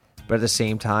But at the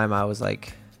same time, I was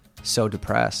like so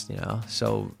depressed,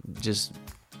 so just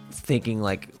thinking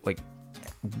like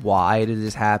why did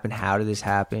this happen? How did this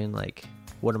happen? Like,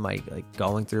 what am I like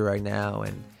going through right now?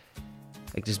 And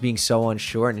like just being so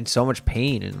unsure and in so much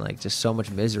pain and like just so much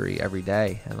misery every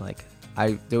day. And like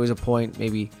there was a point,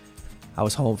 maybe I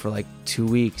was home for like 2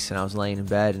 weeks and I was laying in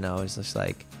bed and I was just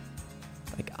like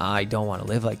I don't want to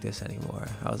live like this anymore.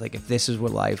 I was like, if this is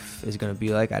what life is going to be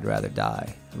like, I'd rather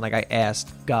die. And like I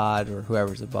asked God or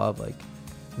whoever's above, like,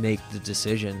 make the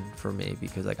decision for me,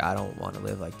 because like I don't want to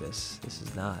live like this. This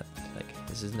is not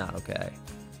okay.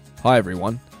 Hi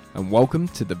everyone, and welcome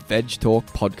to the VedgeTalk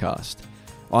Podcast.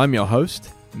 I'm your host,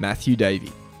 Matthew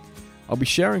Davey. I'll be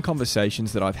sharing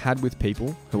conversations that I've had with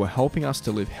people who are helping us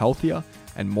to live healthier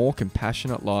and more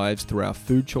compassionate lives through our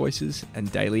food choices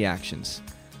and daily actions.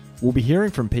 We'll be hearing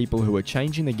from people who are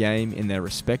changing the game in their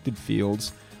respected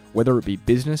fields, whether it be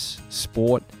business,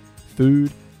 sport,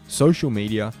 food, social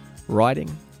media, writing,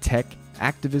 tech,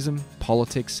 activism,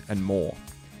 politics, and more.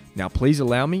 Now please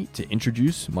allow me to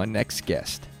introduce my next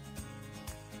guest.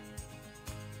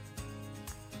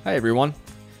 Hey everyone,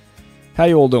 how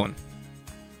you all doing?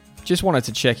 Just wanted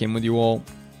to check in with you all.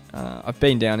 I've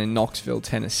been down in Knoxville,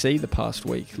 Tennessee the past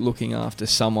week looking after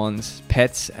someone's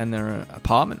pets and their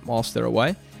apartment whilst they're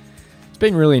away. It's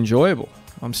been really enjoyable.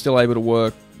 I'm still able to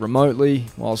work remotely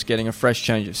whilst getting a fresh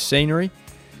change of scenery.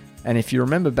 And if you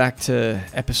remember back to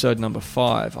episode number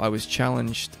 5, I was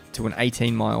challenged to an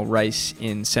 18-mile race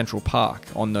in Central Park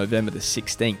on November the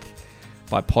 16th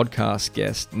by podcast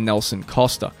guest Nelson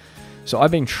Costa. So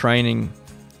I've been training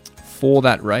for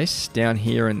that race down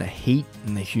here in the heat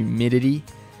and the humidity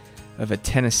of a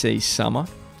Tennessee summer.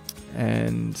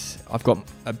 And I've got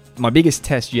my biggest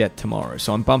test yet tomorrow.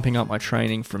 So I'm bumping up my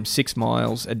training from 6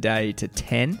 miles a day to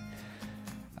 10.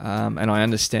 And I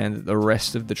understand that the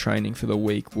rest of the training for the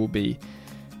week will be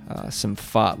some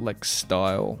fartlek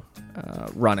style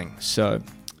running. So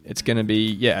it's going to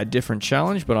be, a different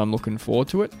challenge, but I'm looking forward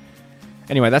to it.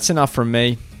 Anyway, that's enough from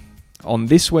me. On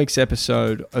this week's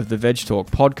episode of the VedgeTalk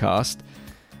Podcast,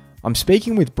 I'm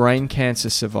speaking with brain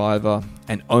cancer survivor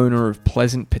and owner of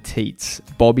Pleasant Petites,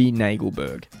 Bobby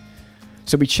Nagelberg.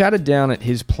 So we chatted down at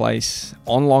his place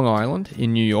on Long Island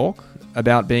in New York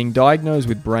about being diagnosed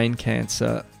with brain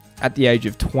cancer at the age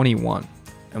of 21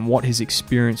 and what his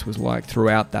experience was like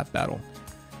throughout that battle.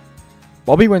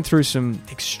 Bobby went through some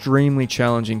extremely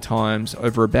challenging times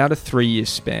over about a 3-year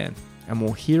span, and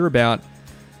we'll hear about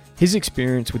his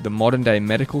experience with the modern day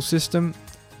medical system,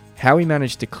 how he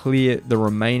managed to clear the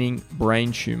remaining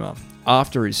brain tumor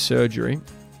after his surgery,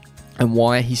 and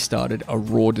why he started a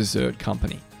raw dessert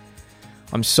company.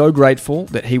 I'm so grateful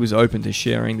that he was open to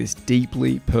sharing this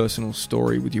deeply personal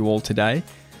story with you all today.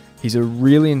 He's a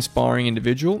really inspiring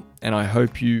individual, and I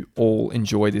hope you all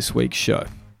enjoy this week's show.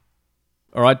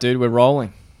 All right, dude, we're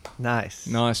rolling. Nice,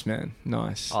 man.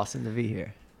 Nice. Awesome to be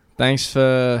here. Thanks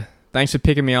for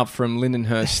picking me up from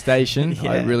Lindenhurst Station.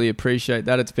 Yeah. I really appreciate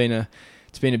that. It's been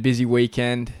a busy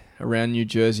weekend around New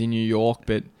Jersey, New York,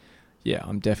 but yeah,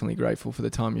 I'm definitely grateful for the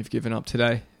time you've given up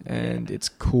today, and It's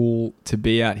cool to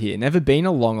be out here. Never been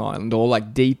to Long Island or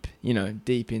like deep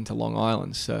into Long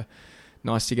Island, so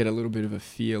nice to get a little bit of a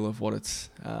feel of what it's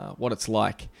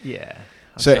like. Yeah,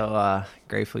 I'm so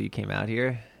grateful you came out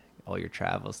here, all your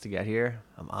travels to get here.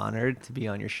 I'm honored to be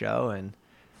on your show, and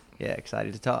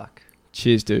excited to talk.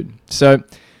 Cheers, dude. So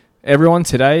everyone,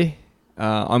 today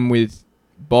I'm with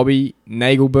Bobby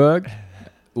Nagelberg,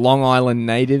 Long Island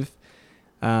native.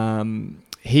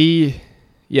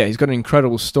 He's got an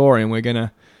incredible story, and we're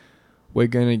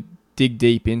gonna dig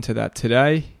deep into that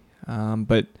today.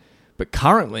 But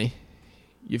currently,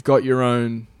 you've got your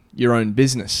own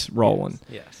business rolling.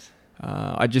 Yes.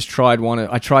 I just tried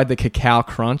I tried the Cacao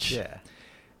Crunch. Yeah.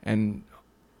 And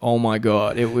oh my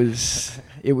God, it was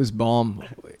bomb.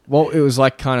 Well, it was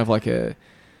like kind of like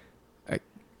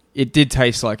it did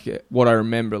taste like what I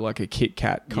remember, like a Kit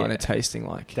Kat kind of tasting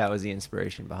like. That was the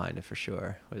inspiration behind it for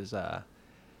sure. Was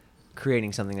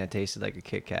creating something that tasted like a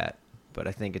Kit Kat, but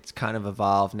I think it's kind of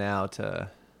evolved now to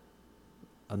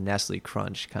a Nestle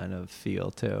Crunch kind of feel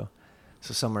too.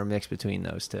 So somewhere mixed between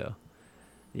those two.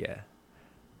 Yeah.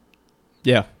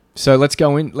 Yeah. So let's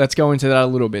go into that a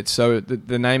little bit. So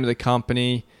the name of the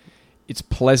company, it's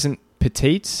Pleasant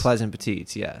Petites? Pleasant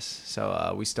Petites, yes.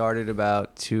 So we started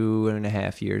about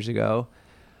 2.5 years ago.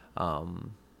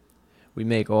 We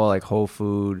make all like whole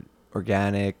food,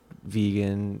 organic,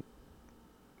 vegan,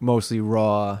 mostly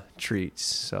raw treats.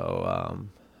 So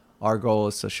our goal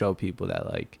is to show people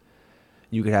that like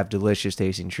you could have delicious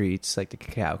tasting treats like the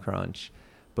Cacao Crunch,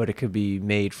 but it could be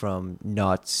made from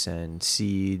nuts and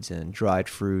seeds and dried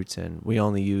fruits. And we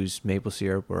only use maple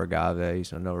syrup or agave,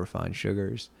 so no refined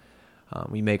sugars.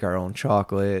 We make our own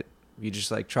chocolate. We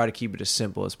just like try to keep it as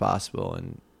simple as possible,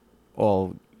 and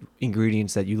all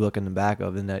ingredients that you look in the back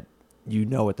of and that you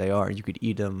know what they are. You could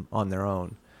eat them on their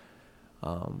own.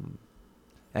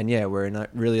 And yeah, we're in a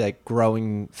really like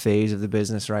growing phase of the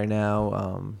business right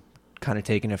now. Kind of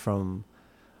taking it from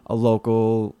a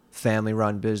local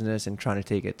family-run business and trying to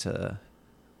take it to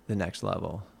the next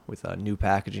level with new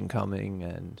packaging coming,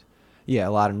 and yeah, a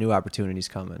lot of new opportunities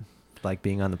coming, like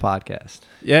being on the podcast.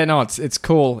 Yeah, no, it's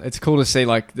cool. It's cool to see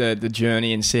like the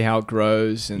journey and see how it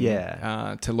grows, and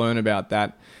to learn about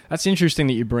that. That's interesting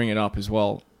that you bring it up as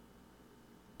well.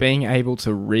 Being able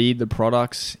to read the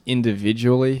products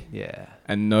individually,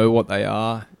 and know what they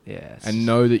are, and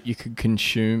know that you could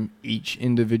consume each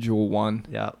individual one,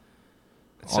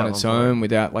 on its own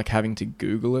without like having to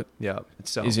Google it.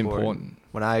 It's so is important.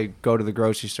 When I go to the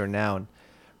grocery store now, and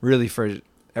really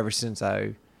ever since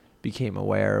I became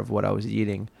aware of what I was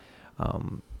eating,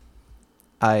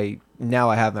 I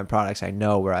have my products. I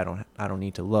know where I don't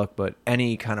need to look, but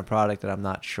any kind of product that I'm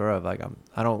not sure of, like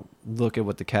I don't look at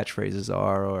what the catchphrases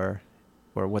are or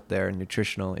what their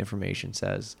nutritional information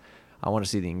says. I want to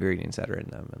see the ingredients that are in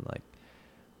them, and like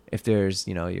if there's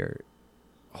your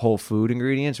whole food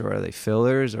ingredients, or are they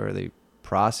fillers, or are they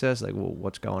processed? Like, well,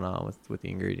 what's going on with the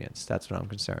ingredients? That's what I'm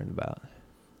concerned about.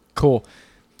 Cool.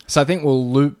 So I think we'll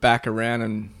loop back around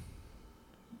and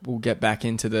we'll get back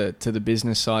into the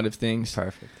business side of things.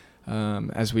 Perfect.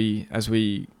 As we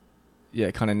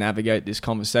kind of navigate this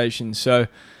conversation. So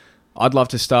I'd love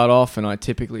to start off, and I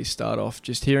typically start off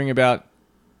just hearing about,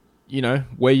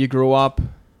 where you grew up,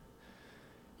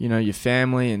 your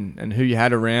family and who you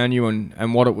had around you,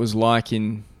 and what it was like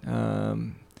in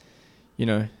the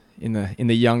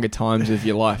younger times of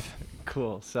your life.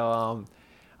 Cool. So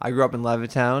I grew up in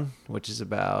Levittown, which is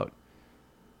about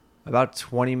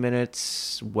 20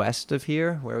 minutes west of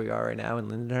here, where we are right now in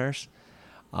Lindenhurst.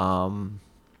 I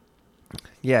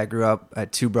grew up. I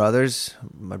had two brothers.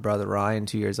 My brother Ryan,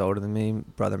 2 years older than me.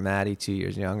 Brother Matty, 2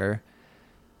 years younger.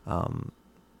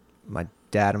 My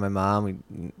dad and my mom, we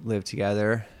lived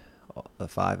together, the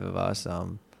five of us.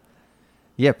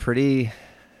 Pretty.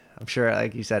 I'm sure,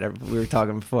 like you said, we were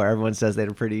talking before. Everyone says they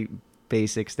had a pretty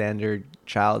basic, standard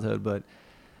childhood, but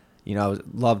I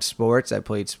loved sports. I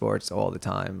played sports all the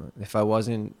time. If I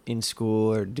wasn't in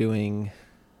school or doing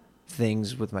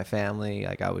things with my family,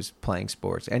 like I was playing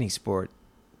sports, any sport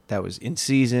that was in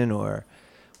season or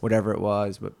whatever it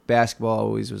was. But basketball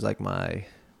always was like my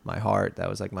heart. That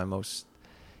was like my most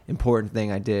important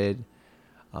thing I did.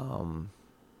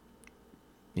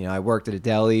 I worked at a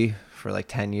deli for like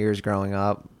 10 years growing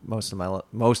up, most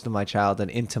of my childhood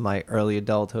into my early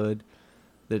adulthood.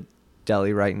 The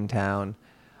deli right in town.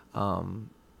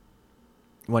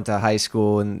 Went to high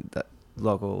school in the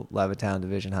local Levittown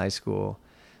Division High School.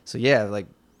 So yeah, like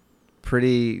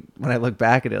pretty, when I look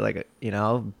back at it, like,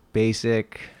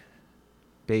 basic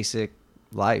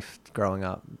life growing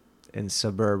up in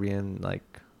suburban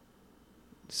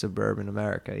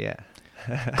America. Yeah.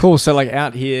 Cool. So like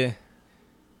out here,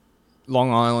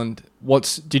 Long Island, were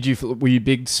you a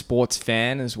big sports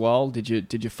fan as well? Did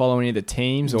you follow any of the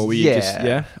teams, or were you just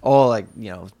all like,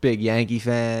 big Yankee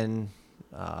fan,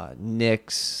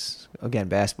 Knicks. Again,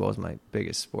 basketball is my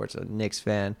biggest sport, so Knicks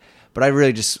fan. But I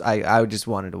really I just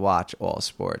wanted to watch all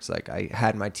sports. Like I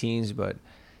had my teams, but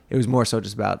it was more so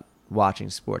just about watching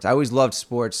sports. I always loved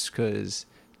sports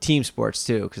team sports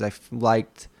too, because I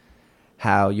liked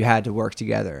how you had to work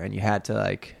together and you had to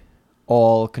like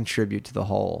all contribute to the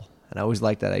whole. And I always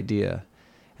liked that idea.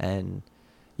 And,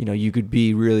 you could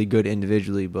be really good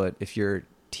individually, but if your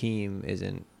team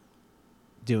isn't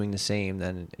doing the same,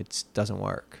 then it doesn't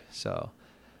work. So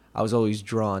I was always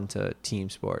drawn to team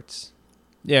sports.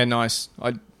 Yeah, nice.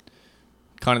 I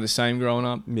kind of the same growing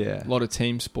up. Yeah. A lot of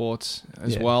team sports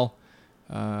as well.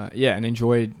 And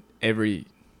enjoyed every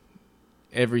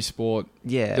sport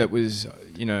that was,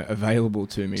 available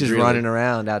to me. Just really running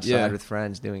around outside with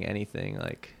friends, doing anything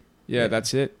like. Yeah,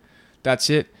 that's it.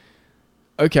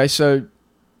 Okay, so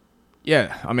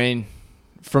I mean,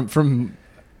 from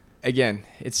again,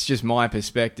 it's just my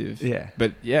perspective. Yeah.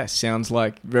 But sounds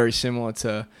like very similar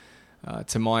to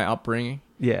my upbringing.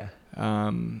 Yeah.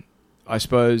 I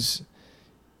suppose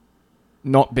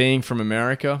not being from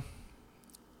America,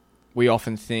 we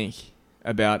often think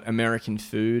about American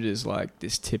food as like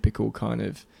this typical kind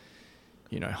of,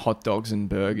 hot dogs and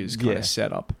burgers kind of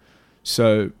setup.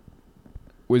 So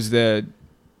were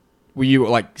you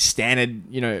like standard,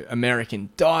 American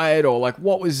diet, or like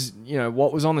what was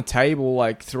on the table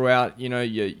like throughout,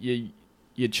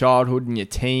 your your childhood and your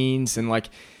teens, and like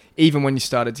even when you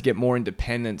started to get more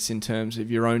independence in terms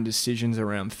of your own decisions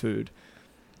around food?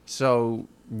 So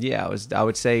yeah, I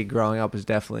would say growing up was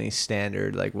definitely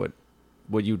standard, like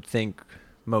what you'd think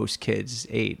most kids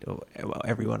ate. Well,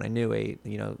 everyone I knew ate.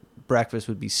 You know, breakfast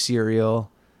would be cereal,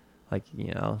 like,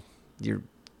 you know, your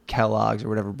Kellogg's or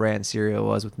whatever brand cereal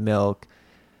was with milk,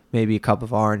 maybe a cup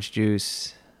of orange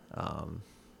juice,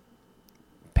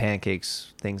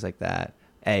 pancakes, things like that,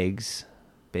 eggs,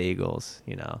 bagels,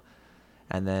 you know.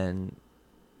 And then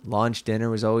lunch, dinner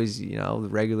was always, you know, the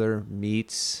regular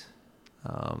meats,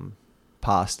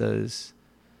 pastas.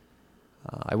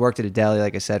 I worked at a deli,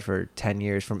 like I said, for 10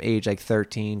 years, from age like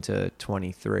 13 to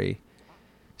 23.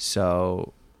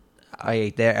 So I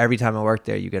ate there. Every time I worked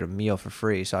there, you get a meal for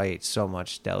free. So I ate so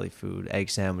much deli food,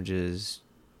 egg sandwiches,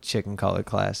 chicken colored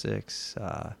classics,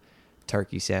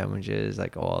 turkey sandwiches,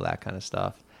 like all that kind of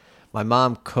stuff. My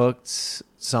mom cooked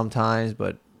sometimes,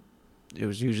 but it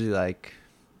was usually like,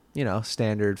 you know,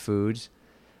 standard foods.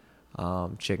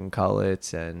 Chicken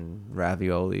cutlets and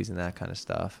raviolis and that kind of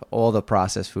stuff. All the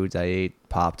processed foods I ate,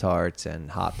 Pop-Tarts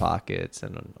and Hot Pockets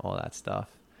and all that stuff.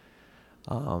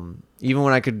 Even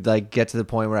when I could like get to the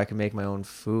point where I could make my own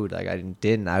food, like I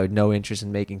had no interest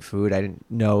in making food. I didn't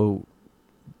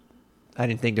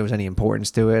think there was any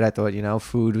importance to it. I thought, you know,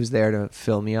 food was there to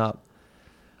fill me up.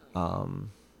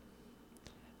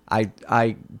 I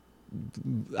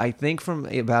think from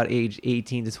about age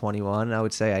 18 to 21, I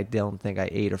would say I don't think I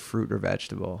ate a fruit or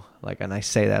vegetable. Like, and I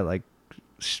say that like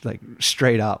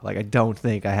straight up. Like, I don't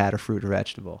think I had a fruit or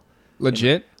vegetable.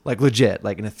 Legit? Legit.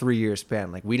 Like in a 3-year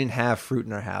span. Like, we didn't have fruit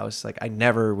in our house. Like, I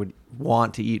never would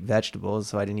want to eat vegetables,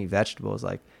 so I didn't eat vegetables.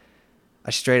 Like,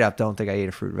 I straight up don't think I ate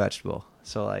a fruit or vegetable.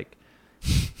 So like,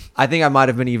 I think I might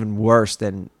have been even worse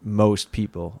than most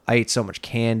people. I ate so much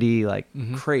candy, like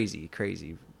crazy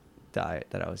diet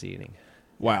that I was eating.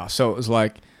 Wow. So it was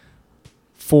like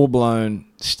full-blown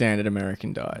standard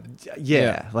American diet.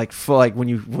 Yeah. Like full, like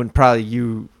when probably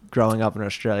you growing up in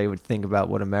Australia would think about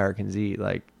what Americans eat.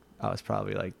 Like, I was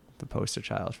probably like the poster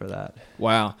child for that.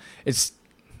 Wow. It's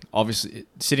obviously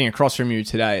sitting across from you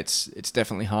today. It's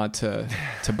definitely hard to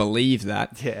believe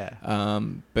that. Yeah.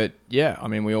 But yeah, I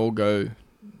mean, we all go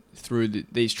through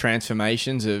these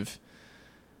transformations of,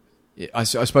 I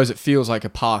suppose it feels like a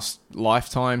past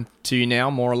lifetime to you now,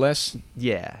 more or less.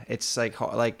 Yeah, it's like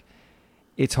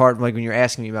it's hard. Like when you're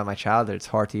asking me about my childhood, it's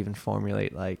hard to even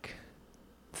formulate like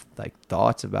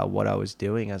thoughts about what I was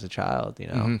doing as a child, you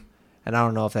know. Mm-hmm. And I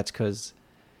don't know if that's because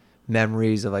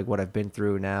memories of like what I've been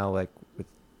through now, like with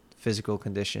physical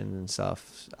conditions and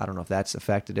stuff. I don't know if that's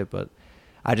affected it, but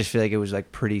I just feel like it was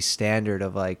like pretty standard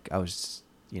of like I was,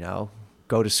 you know,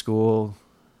 go to school,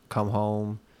 come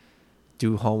home,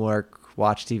 do homework,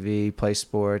 watch TV, play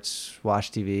sports,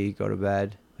 watch TV, go to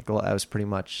bed. Like, that was pretty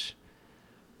much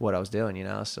what I was doing, you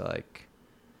know? So like,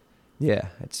 yeah,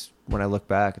 it's, when I look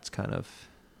back, it's kind of,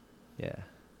 yeah.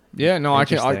 Yeah, no, I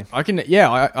can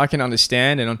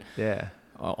understand. And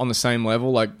on the same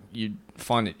level, like, you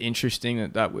find it interesting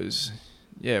that was,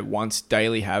 once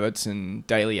daily habits and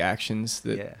daily actions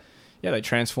that, they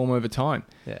transform over time.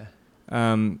 Yeah.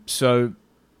 So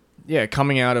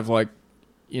coming out of like,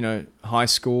 you know, high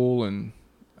school and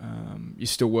you're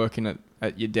still working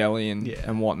at your deli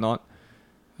and whatnot.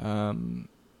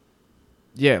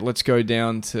 Let's go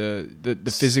down to the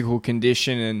physical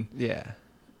condition and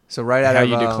so right out how of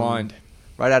you declined.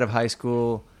 Right out of high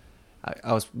school,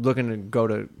 I was looking to go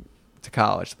to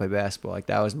college to play basketball. Like,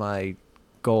 that was my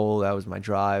goal. That was my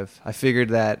drive. I figured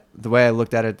that the way I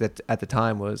looked at it at the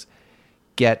time was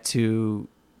get to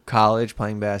college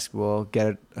playing basketball,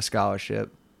 get a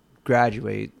scholarship,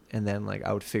 graduate, and then like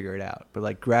I would figure it out. But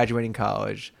like graduating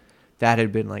college, that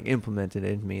had been like implemented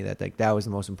in me that like that was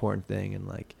the most important thing, and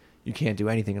like you can't do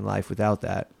anything in life without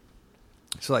that.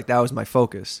 So like that was my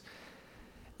focus.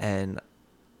 And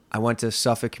I went to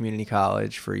Suffolk Community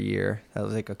College for a year. That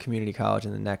was like a community college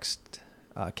in the next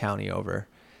county over.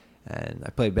 And I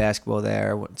played basketball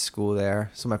there, went to school there.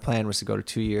 So my plan was to go to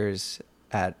 2 years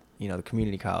at, you know, the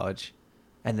community college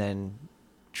and then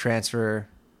transfer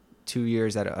 2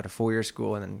 years at a 4-year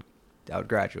school, and then I would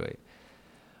graduate.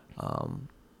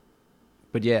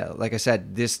 But yeah, like I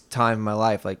said, this time in my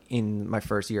life, like in my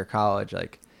first year of college,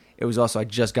 like it was also, I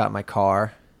just got my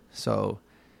car. So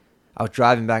I was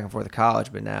driving back and forth to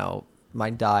college, but now my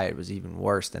diet was even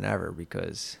worse than ever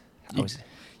because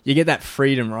you get that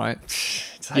freedom, right?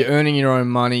 Like, you're earning your own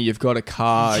money. You've got a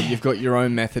car. You've got your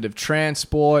own method of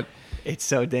transport. It's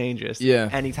so dangerous. Yeah.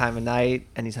 Any time of night,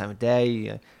 any time of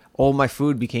day. All my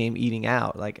food became eating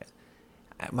out. Like,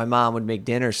 my mom would make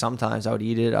dinner. Sometimes I would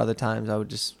eat it. Other times I would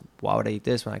just why would I eat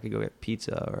this when I could go get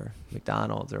pizza or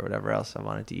McDonald's or whatever else I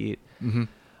wanted to eat?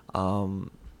 Mm-hmm.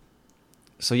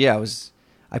 So yeah,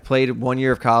 I played 1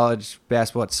 year of college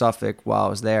basketball at Suffolk while I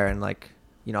was there, and like,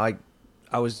 you know,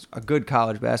 I was a good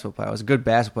college basketball player. I was a good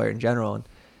basketball player in general, and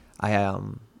I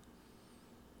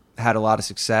had a lot of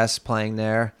success playing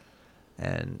there,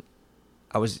 and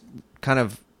I was kind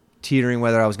of teetering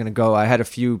whether I was going to go. I had a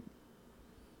few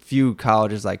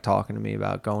colleges like talking to me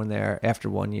about going there after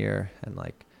 1 year and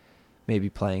like maybe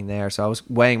playing there. So I was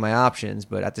weighing my options,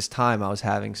 but at this time I was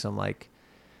having some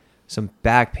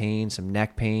back pain, some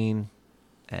neck pain,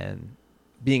 and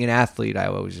being an athlete, I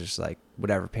was just like,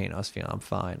 whatever pain I was feeling, I'm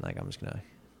fine. Like, I'm just going to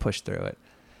push through it.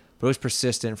 But it was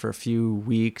persistent for a few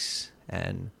weeks,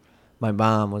 and my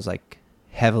mom was like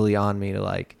heavily on me to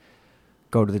like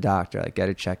go to the doctor, like get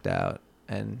it checked out.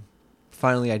 And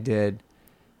finally I did.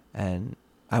 And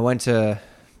I went to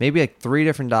maybe like 3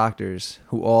 different doctors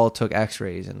who all took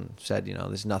x-rays and said, you know,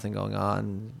 there's nothing going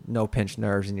on, no pinched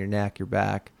nerves in your neck, your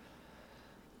back.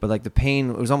 But like the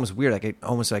pain, it was almost weird. Like it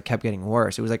almost like kept getting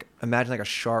worse. It was like, imagine like a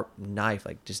sharp knife,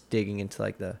 like just digging into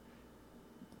like the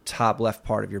top left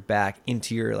part of your back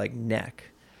into your like neck.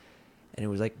 And it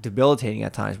was like debilitating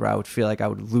at times where I would feel like I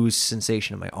would lose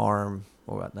sensation in my arm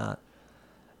or whatnot.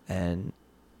 And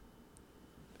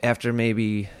after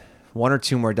maybe 1 or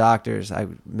 2 more doctors, I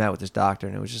met with this doctor,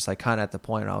 and it was just like kind of at the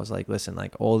point where I was like, listen,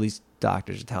 like all these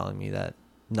doctors are telling me that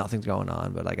nothing's going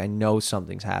on, but like I know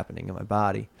something's happening in my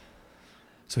body.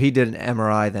 So he did an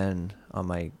MRI then on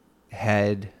my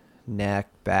head, neck,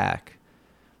 back,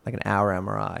 like an hour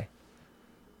MRI.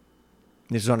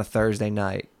 This was on a Thursday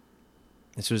night.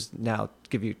 This was, now to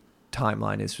give you a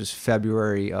timeline, this was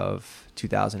February of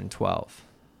 2012.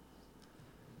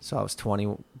 So I was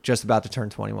 20, just about to turn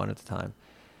 21 at the time.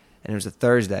 And it was a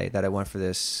Thursday that I went for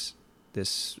this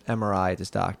MRI at this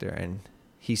doctor, and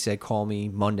he said, call me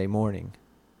Monday morning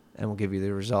and we'll give you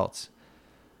the results.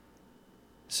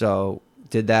 So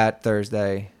did that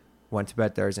Thursday, went to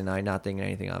bed Thursday night, not thinking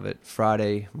anything of it.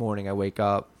 Friday morning, I wake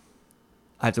up.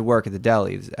 I have to work at the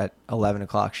deli at 11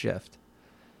 o'clock shift.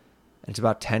 And it's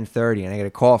about 10:30, and I get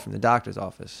a call from the doctor's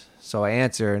office. So I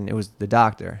answer, and it was the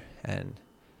doctor. And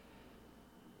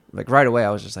like right away, I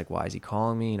was just like, why is he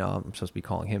calling me? You know, I'm supposed to be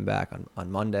calling him back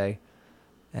on Monday.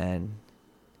 And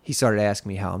he started asking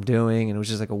me how I'm doing. And it was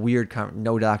just like a weird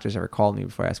no doctor's ever called me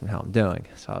before asking me how I'm doing.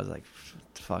 So I was like,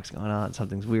 what the fuck's going on?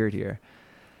 Something's weird here.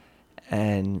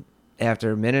 And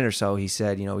after a minute or so, he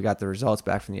said, you know, we got the results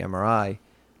back from the MRI,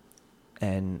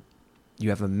 and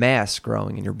you have a mass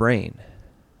growing in your brain.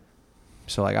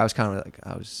 So like I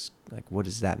was like, what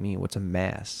does that mean? What's a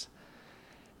mass?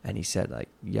 And he said, like,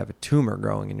 you have a tumor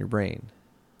growing in your brain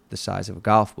the size of a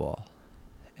golf ball.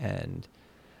 And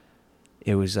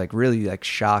it was like really like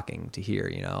shocking to hear,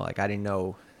 you know, like I didn't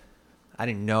know,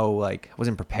 like I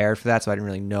wasn't prepared for that. So I didn't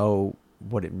really know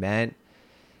what it meant.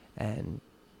 And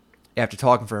after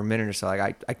talking for a minute or so,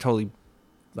 like I totally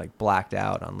like blacked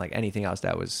out on like anything else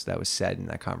that was said in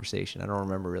that conversation. I don't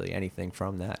remember really anything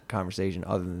from that conversation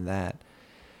other than that.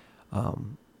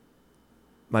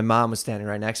 My mom was standing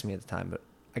right next to me at the time, but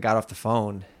I got off the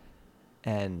phone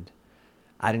and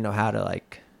I didn't know how to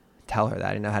like tell her that. I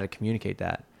didn't know how to communicate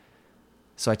that.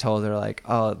 So I told her like,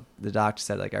 oh, the doctor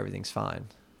said like everything's fine.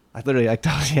 I literally like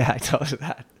told her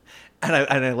that. And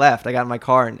I left. I got in my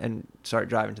car and started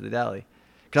driving to the deli.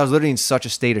 Because I was literally in such a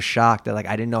state of shock that like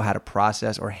I didn't know how to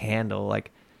process or handle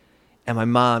like. And my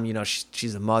mom, you know,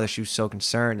 she's a mother. She was so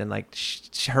concerned, and like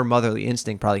her motherly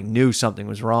instinct probably knew something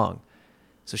was wrong.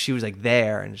 So she was like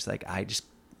there, and just like I just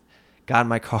got in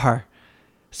my car,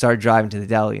 started driving to the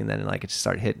deli, and then like it just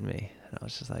started hitting me, and I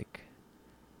was just like,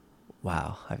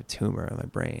 wow, I have a tumor in my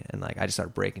brain. And like I just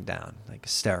started breaking down, like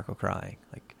hysterical crying,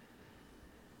 like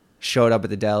showed up at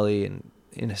the deli and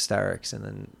in hysterics. And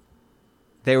then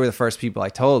they were the first people I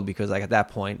told, because like at that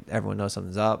point everyone knows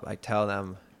something's up. I tell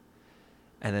them,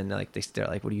 and then like they're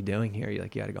like, what are you doing here? You're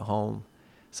like, you gotta go home.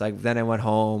 So like then I went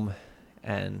home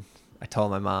and I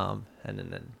told my mom, and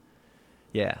then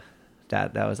yeah,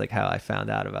 that was like how I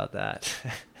found out about that.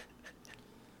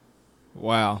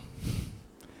 Wow.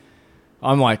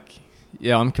 I'm like,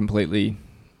 yeah, I'm completely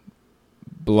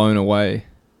blown away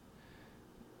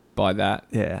by that.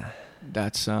 Yeah.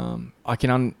 That's I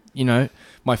can you know,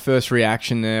 my first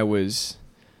reaction there was,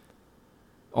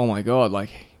 oh my God,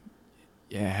 like,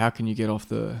 yeah, how can you get off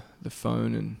the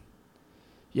phone and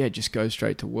yeah, just go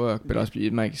straight to work? But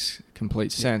it makes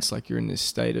complete sense. Like you're in this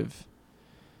state of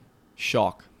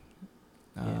shock.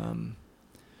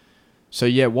 So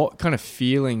yeah, what kind of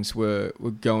feelings were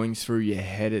going through your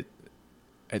head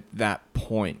at that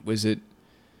point? Was it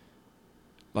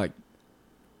like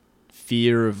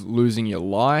fear of losing your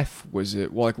life? Was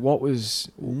it like, what was...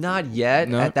 Not yet.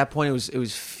 No? At that point, it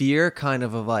was fear kind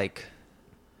of like,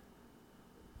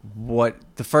 what,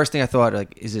 the first thing I thought,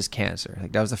 like, is this cancer?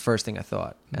 Like, that was the first thing I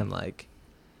thought. And like,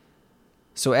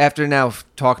 so after now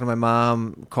talking to my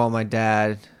mom, calling my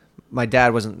dad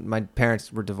wasn't, my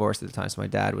parents were divorced at the time, so my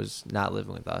dad was not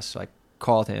living with us. So I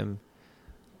called him.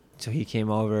 So he came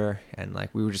over and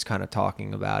like we were just kind of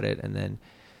talking about it. And then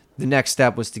the next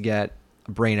step was to get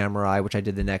a brain MRI, which I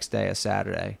did the next day, a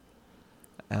Saturday.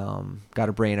 Got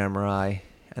a brain MRI,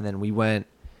 and then we went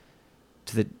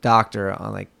to the doctor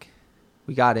on like,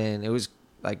 we got in. It was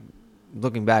like,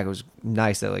 looking back, it was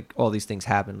nice that like all these things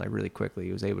happened like really quickly.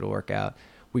 He was able to work out.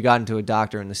 We got into a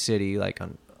doctor in the city like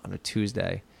on a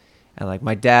Tuesday. And like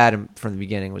my dad from the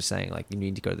beginning was saying like, you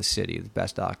need to go to the city, the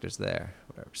best doctors there,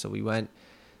 whatever. So we went,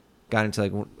 got into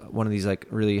like one of these like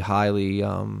really highly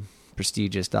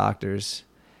prestigious doctors,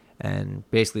 and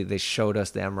basically they showed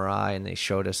us the MRI and they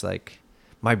showed us like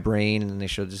my brain, and they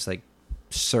showed this like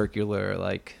circular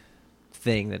like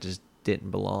thing that just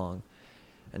didn't belong,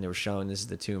 and they were showing this is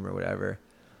the tumor or whatever.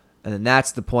 And then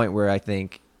that's the point where I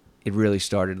think it really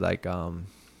started like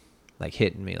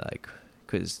hitting me, like,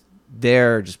 because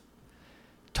they're just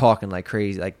talking like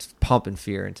crazy, like pumping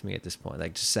fear into me at this point,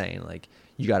 like just saying like,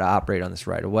 you got to operate on this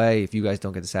right away. If you guys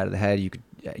don't get this out of the head,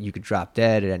 you could drop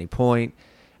dead at any point.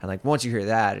 And like once you hear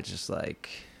that, it's just like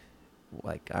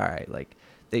all right, like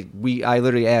I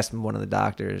literally asked one of the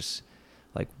doctors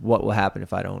like, what will happen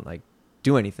if I don't like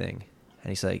do anything? And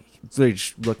he's like, literally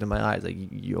just looked in my eyes like,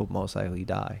 you'll most likely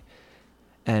die.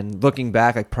 And looking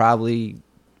back, like probably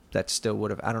that still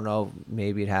would have, I don't know,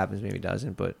 maybe it happens, maybe it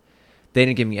doesn't, but they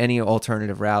didn't give me any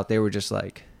alternative route. They were just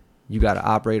like, you got to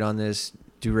operate on this,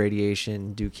 do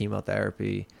radiation, do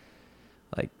chemotherapy.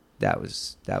 Like that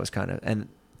was kind of, and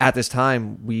at this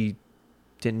time we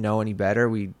didn't know any better.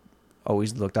 We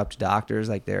always looked up to doctors,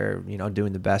 like they're,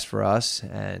 doing the best for us,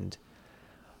 and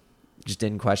just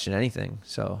didn't question anything.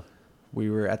 So we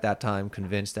were at that time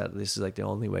convinced that this is like the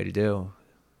only way to do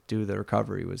the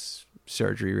recovery was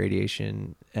surgery,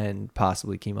 radiation, and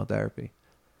possibly chemotherapy.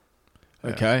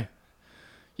 Okay.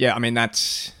 Yeah, I mean,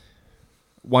 that's,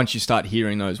 once you start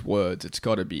hearing those words, it's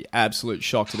got to be absolute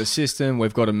shock to the system.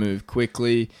 We've got to move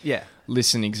quickly. Yeah.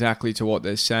 Listen exactly to what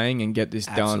they're saying and get this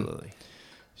done. Absolutely.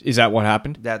 Is that what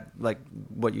happened? That, like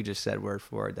what you just said word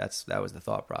for word, that was the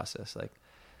thought process. Like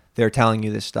they're telling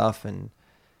you this stuff, and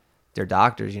they're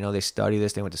doctors, they study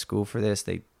this, they went to school for this,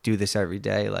 they do this every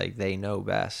day. Like they know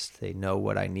best. They know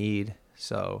what I need.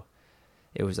 So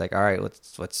it was like, all right,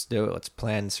 let's do it. Let's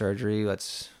plan surgery.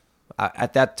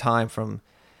 At that time, from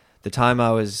the time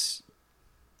I was,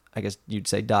 I guess you'd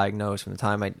say diagnosed, from the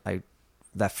time I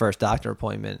that first doctor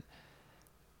appointment,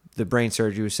 the brain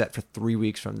surgery was set for 3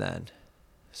 weeks from then.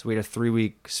 So we had a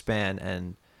 3-week span,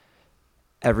 and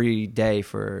every day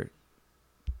for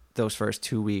those first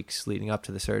 2 weeks leading up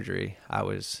to the surgery, I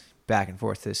was back and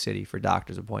forth to the city for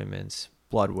doctor's appointments,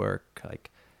 blood work, like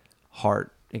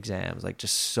heart exams, like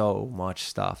just so much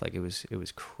stuff. Like it was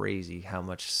crazy how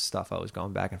much stuff I was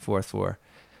going back and forth for.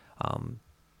 And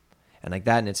like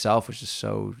that in itself was just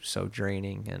so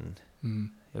draining, and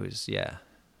it was,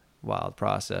 wild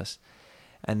process.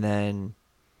 And then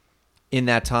in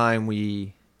that time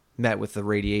we met with the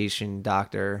radiation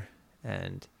doctor,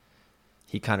 and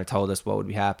he kind of told us what would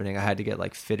be happening. I had to get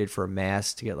like fitted for a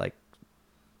mask to get like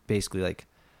basically like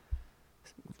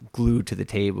glued to the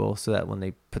table, so that when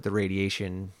they put the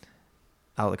radiation,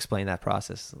 I'll explain that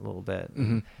process a little bit.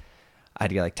 Mm-hmm. I had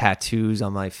to get like tattoos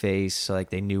on my face, so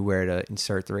like they knew where to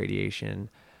insert the radiation,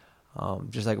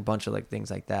 just like a bunch of like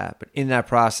things like that. But in that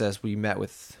process, we met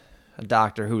with a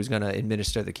doctor who was going to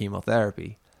administer the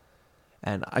chemotherapy.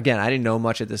 And again, I didn't know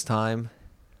much at this time.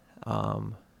 I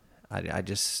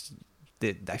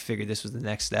figured this was the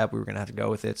next step. We were going to have to go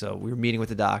with it. So we were meeting with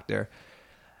the doctor,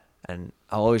 and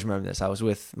I'll always remember this. I was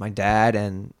with my dad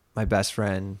and my best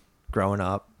friend growing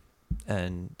up,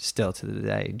 and still to the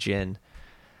day, Jin.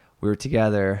 We were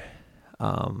together,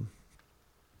 and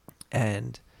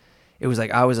it was like,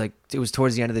 it was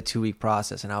towards the end of the 2-week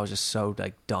process, and I was just so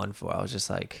like done for. I was just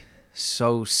like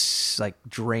so like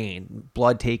drained,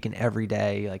 blood taken every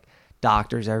day, like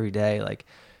doctors every day, like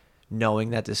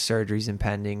knowing that this surgery's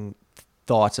impending,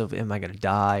 thoughts of, am I going to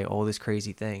die? All these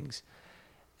crazy things.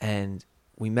 And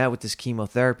we met with this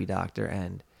chemotherapy doctor,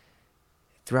 and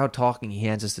throughout talking, he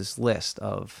hands us this list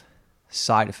of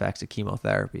side effects of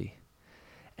chemotherapy.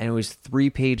 And it was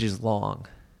 3 pages long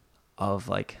of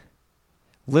like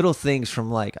little things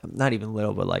from like, not even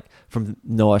little, but like from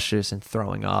nauseous and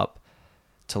throwing up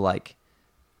to like,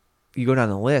 you go down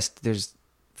the list, there's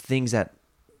things that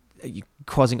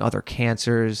causing other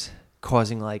cancers,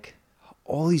 causing like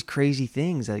all these crazy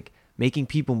things, like making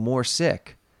people more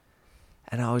sick.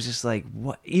 And I was just like,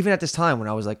 what? Even at this time when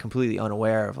I was like completely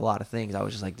unaware of a lot of things, I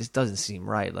was just like, this doesn't seem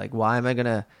right. Like, why am I going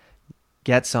to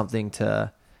get something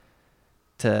to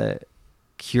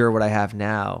cure what I have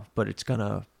now, but it's going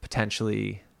to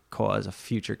potentially cause a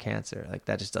future cancer? Like,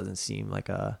 that just doesn't seem like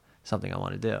something I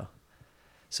want to do.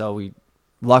 So we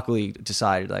luckily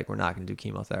decided like we're not going to do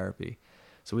chemotherapy.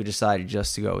 So we decided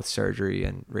just to go with surgery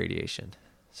and radiation.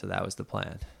 So that was the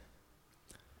plan.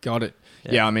 Got it.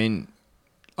 Yeah, I mean,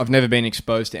 I've never been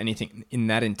exposed to anything in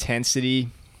that intensity,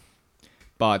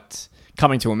 but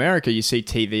coming to America, you see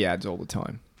TV ads all the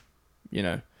time. You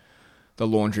know, the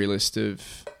laundry list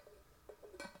of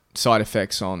side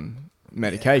effects on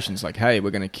medications, like, hey,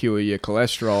 we're going to cure your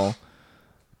cholesterol,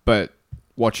 but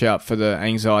watch out for the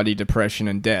anxiety, depression,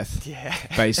 and death. Yeah.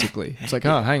 Basically. It's like,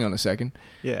 oh, hang on a second.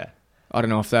 Yeah. I don't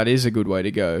know if that is a good way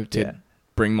to go to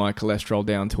bring my cholesterol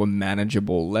down to a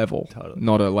manageable level,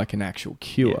 not like an actual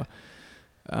cure.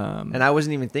 Yeah. And I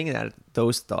wasn't even thinking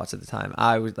those thoughts at the time.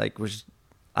 I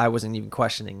wasn't even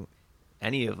questioning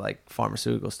any of like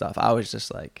pharmaceutical stuff. I was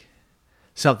just like,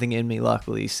 something in me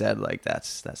luckily said like,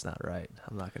 that's not right.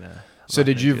 I'm not gonna. So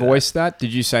did you voice that?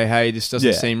 Did you say, hey, this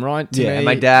doesn't seem right to me? And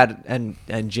my dad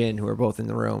and Jin, who were both in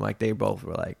the room, like they both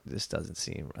were like, this doesn't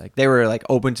seem like, they were like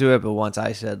open to it. But once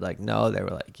I said like, no, they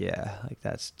were like, yeah, like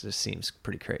that's just seems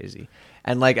pretty crazy.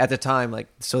 And like at the time, like,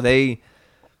 so they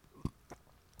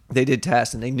did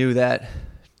tests and they knew that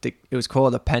it was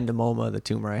called a ependymoma, the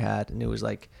tumor I had. And it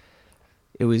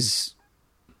was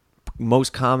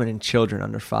most common in children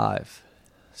under 5.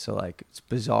 So like it's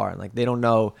bizarre, and like they don't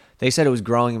know. They said it was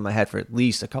growing in my head for at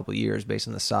least a couple of years based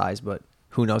on the size, but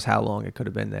who knows how long it could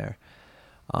have been there.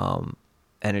 And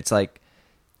it's like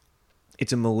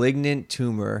it's a malignant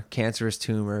tumor, cancerous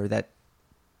tumor that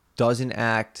doesn't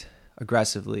act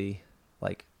aggressively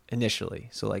like initially.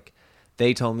 So like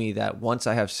they told me that once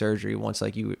I have surgery, once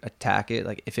like you attack it,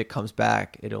 like if it comes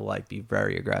back, it'll like be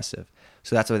very aggressive.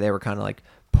 So that's why they were kind of like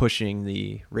pushing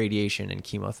the radiation and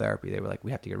chemotherapy. They were like,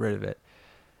 we have to get rid of it.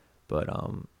 But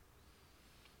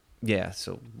yeah.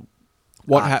 So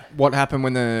what happened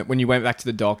when you went back to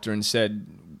the doctor and said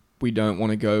we don't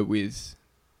want to go with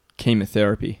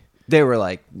chemotherapy? They were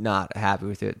like not happy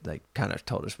with it. Like kind of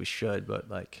told us we should, but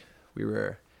like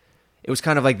it was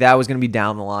kind of like that was going to be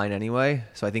down the line anyway.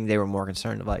 So I think they were more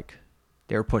concerned of like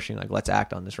they were pushing like, let's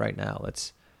act on this right now.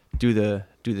 Let's do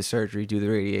the surgery, do the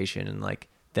radiation, and like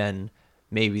then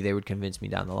maybe they would convince me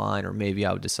down the line, or maybe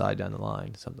I would decide down the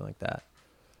line, something like that.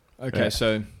 Okay,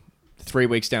 so 3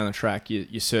 weeks down the track,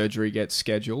 your surgery gets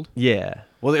scheduled? Yeah.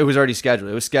 Well, it was already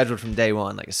scheduled. It was scheduled from day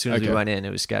one. Like, as soon as we went in,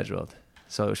 it was scheduled.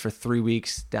 So it was for 3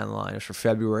 weeks down the line. It was for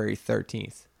February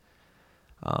 13th.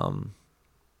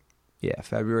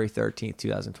 February 13th,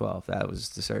 2012. That was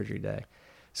the surgery day.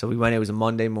 So we went. It was a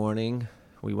Monday morning.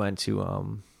 We went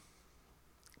to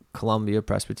Columbia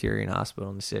Presbyterian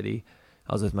Hospital in the city.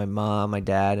 I was with my mom, my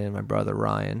dad, and my brother,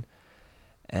 Ryan.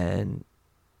 And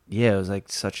yeah, it was like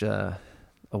such a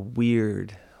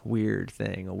weird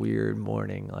thing, a weird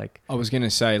morning. Like I was gonna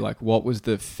say, like, what was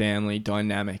the family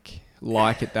dynamic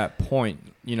like at that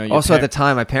point? You know, also at the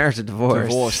time, my parents are divorced.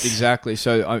 Divorced, exactly.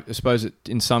 So I suppose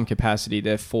in some capacity,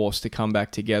 they're forced to come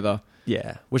back together.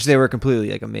 Yeah, which they were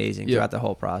completely like amazing throughout the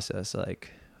whole process,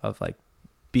 like of like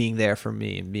being there for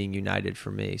me and being united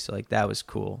for me. So like that was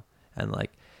cool, and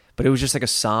like. But it was just like a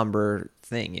somber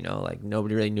thing, you know, like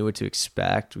nobody really knew what to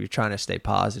expect. We were trying to stay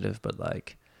positive, but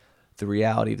like the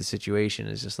reality of the situation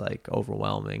is just like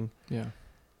overwhelming. Yeah.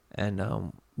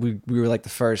 And we were like the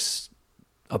first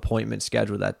appointment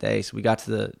scheduled that day. So we got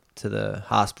to the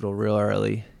hospital real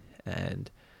early,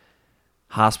 and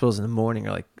hospitals in the morning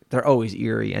are like, they're always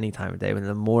eerie any time of day, but in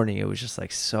the morning it was just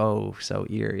like so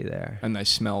eerie there. And they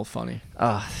smell funny.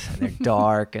 Oh, and they're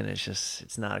dark, and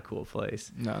it's not a cool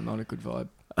place. No, not a good vibe.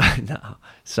 No.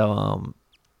 So,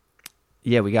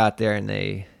 we got there and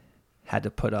they had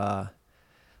to put,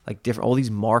 like all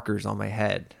these markers on my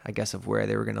head, I guess, of where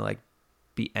they were going to like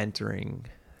be entering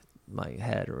my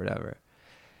head or whatever.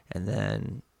 And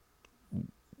then,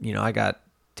 you know, I got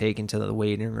taken to the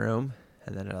waiting room,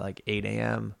 and then at like 8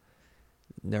 a.m.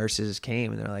 nurses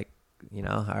came and they're like, you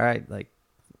know, all right, like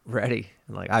ready.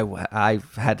 And like, I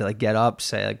had to like get up,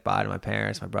 say like bye to my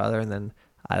parents, my brother, and then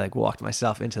I like walked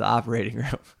myself into the operating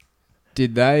room.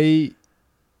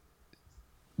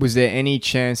 Was there any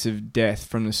chance of death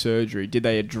from the surgery? Did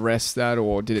they address that,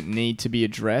 or did it need to be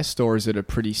addressed, or is it a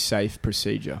pretty safe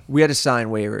procedure? We had to sign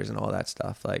waivers and all that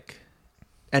stuff. Like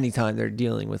anytime they're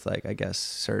dealing with like, I guess,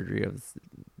 surgery of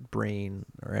brain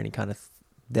or any kind of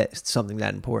something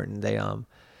that important, they,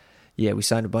 we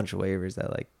signed a bunch of waivers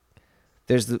that like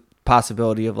there's the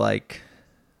possibility of like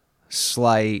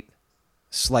slight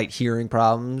hearing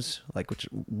problems, like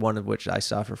one of which I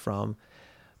suffer from,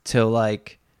 to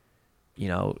like, you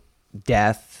know,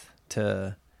 death,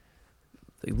 to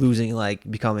like losing,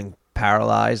 like becoming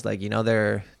paralyzed. Like, you know,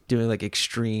 they're doing like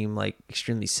extremely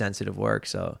sensitive work.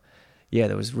 So yeah,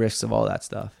 there was risks of all that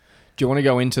stuff. Do you want to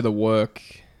go into the work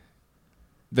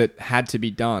that had to be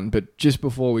done? But just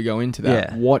before we go into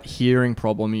that, what hearing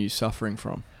problem are you suffering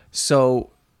from?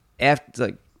 So after,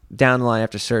 like, down the line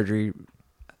after surgery,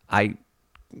 I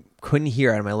couldn't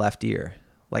hear out of my left ear.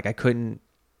 Like, I couldn't.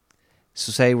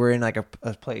 So say we're in like a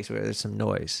place where there's some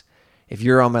noise. If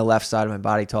you're on my left side of my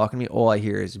body talking to me, all I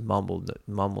hear is mumbled.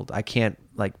 I can't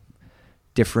like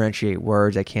differentiate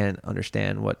words. I can't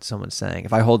understand what someone's saying.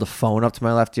 If I hold the phone up to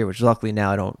my left ear, which luckily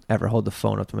now I don't ever hold the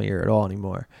phone up to my ear at all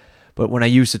anymore. But when I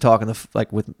used to talk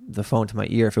like with the phone to my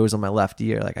ear, if it was on my left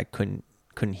ear, like I couldn't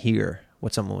hear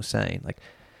what someone was saying. Like,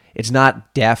 it's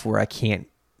not deaf where I can't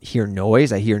hear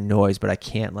noise. I hear noise, but I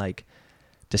can't like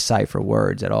decipher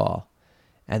words at all.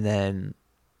 And then,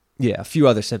 yeah, a few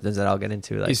other symptoms that I'll get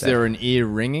into. Like, is there an ear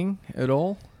ringing at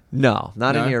all? No,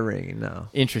 not an ear ringing. No.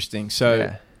 Interesting.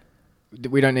 So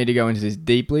we don't need to go into this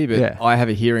deeply, but I have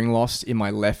a hearing loss in my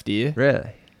left ear.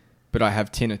 Really? But I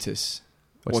have tinnitus.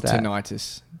 What's that?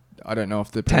 Tinnitus. I don't know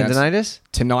if the tendinitis?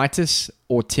 Tinnitus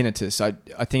or tinnitus. I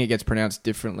think it gets pronounced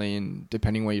differently in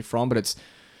depending where you're from, but it's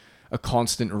a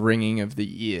constant ringing of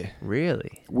the ear.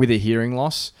 Really? With a hearing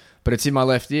loss, but it's in my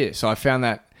left ear. So I found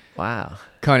that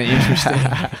kind of interesting.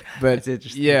 But it's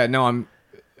interesting. Yeah, no,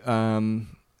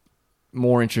 I'm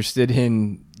more interested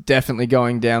in definitely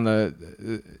going down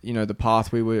the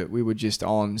path we were just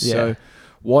on. Yeah. So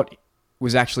what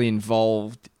was actually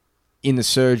involved in the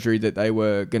surgery that they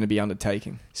were going to be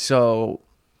undertaking? So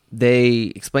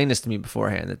they explained this to me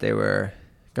beforehand, that they were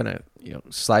going to, you know,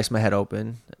 slice my head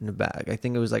open in the back. I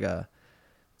think it was like a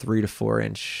 3 to 4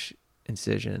 inch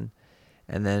incision.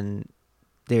 And then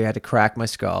they had to crack my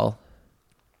skull.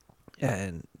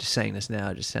 And just saying this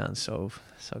now just sounds so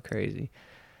crazy.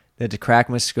 They had to crack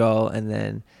my skull, and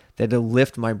then they had to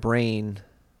lift my brain,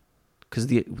 because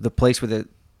the place where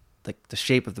the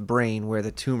shape of the brain where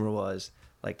the tumor was,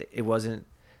 like, it wasn't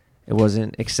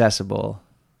accessible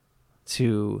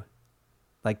to,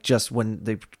 like, just when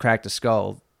they cracked the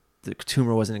skull, the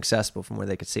tumor wasn't accessible from where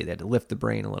they could see. They had to lift the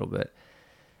brain a little bit,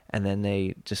 and then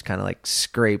they just kind of like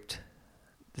scraped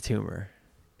the tumor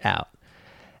out,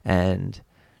 and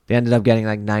they ended up getting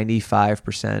like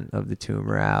 95% of the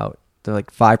tumor out. They're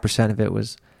like 5% of it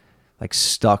was like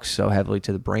stuck so heavily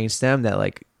to the brainstem that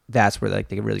like that's where like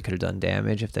they really could have done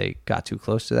damage if they got too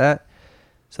close to that.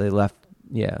 So they left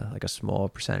like a small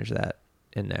percentage of that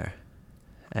in there.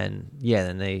 And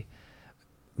then they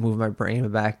moved my brain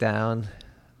back down,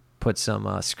 put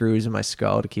some screws in my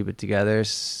skull to keep it together,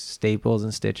 staples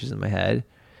and stitches in my head.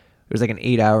 It was like an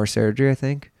 8-hour surgery, I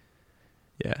think.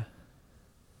 Yeah.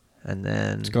 And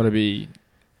then it's got to be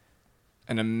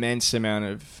an immense amount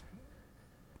of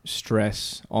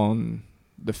stress on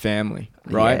the family,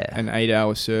 right? Yeah. An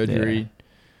 8-hour surgery. Yeah.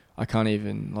 I can't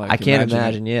even I can't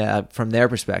imagine. Yeah, from their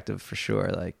perspective, for sure.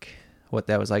 Like what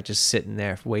that was like, just sitting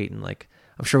there waiting. Like,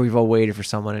 I'm sure we've all waited for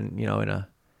someone in a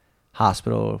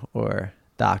hospital or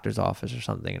doctor's office or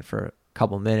something, and for a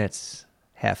couple minutes,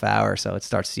 half hour, so it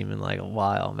starts seeming like a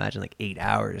while. Imagine like 8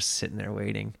 hours sitting there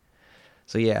waiting.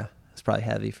 So yeah, it's probably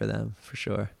heavy for them, for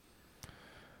sure.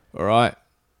 All right.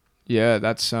 Yeah,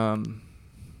 that's going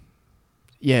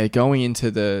into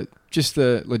the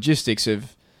logistics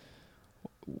of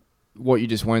what you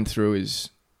just went through, is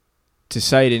to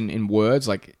say it in words,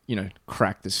 like,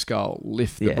 crack the skull,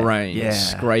 lift the brain,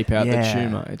 scrape out the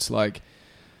tumor. It's like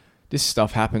this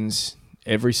stuff happens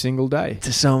every single day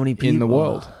to so many people in the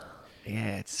world.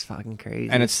 Yeah, it's fucking crazy.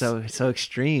 And it's so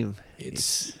extreme.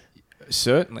 It's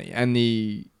certainly. And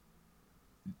the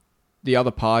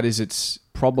other part is it's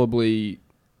probably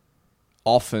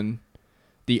often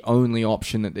the only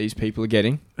option that these people are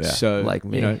getting. Yeah, so, like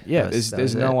me.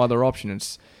 There's no other option.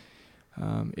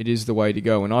 It is the way to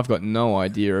go. And I've got no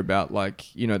idea about, like,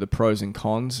 the pros and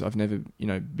cons. I've never,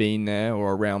 been there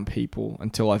or around people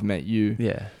until I've met you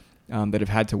that have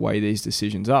had to weigh these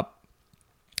decisions up.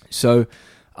 So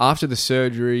after the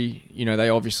surgery, they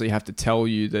obviously have to tell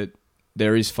you that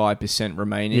there is 5%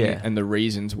 remaining and the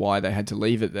reasons why they had to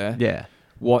leave it there. Yeah.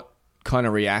 What kind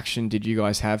of reaction did you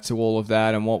guys have to all of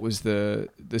that, and what was the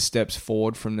steps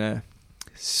forward from there?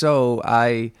 So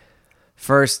my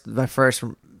first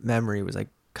memory was like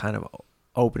kind of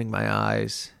opening my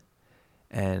eyes,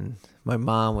 and my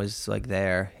mom was like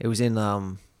there. It was in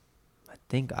I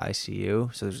think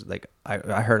ICU, so there's like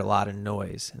I heard a lot of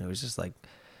noise, and it was just like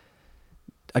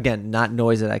again, not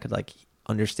noise that I could like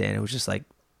understand. It was just like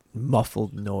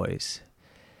muffled noise.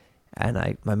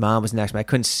 And my mom was next to me. I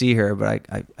couldn't see her, but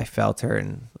I felt her,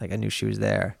 and like I knew she was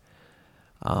there.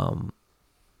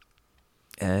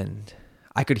 And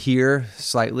I could hear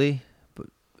slightly, but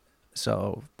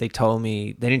so they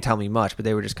didn't tell me much, but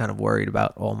they were just kind of worried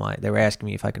about they were asking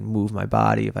me if I could move my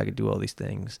body, if I could do all these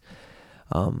things.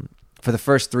 For the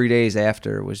first 3 days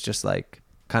after, it was just like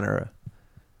kind of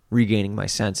regaining my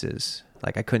senses.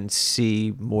 Like I couldn't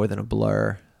see more than a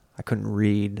blur. I couldn't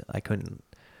read. I couldn't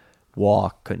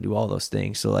walk, couldn't do all those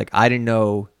things. So like I didn't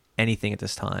know anything at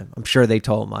this time. I'm sure they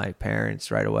told my parents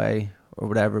right away or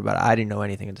whatever, but I didn't know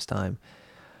anything at this time.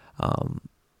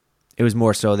 It was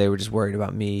more so they were just worried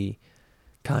about me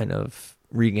kind of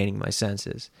regaining my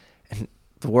senses. And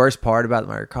the worst part about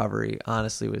my recovery,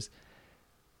 honestly, was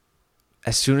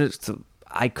as soon as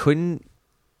I couldn't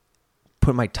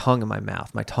put my tongue in my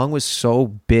mouth. My tongue was so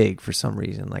big for some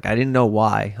reason. Like I didn't know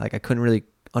why. Like I couldn't really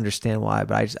understand why,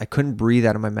 but I couldn't breathe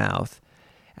out of my mouth.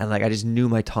 And like I just knew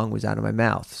my tongue was out of my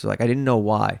mouth. So like I didn't know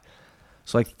why.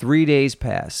 So like 3 days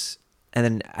pass, and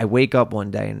then I wake up one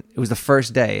day, and it was the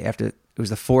fourth day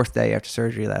after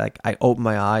surgery that like I opened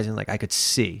my eyes and like I could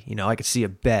see, I could see a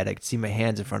bed, I could see my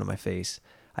hands in front of my face,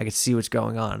 I could see what's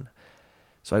going on.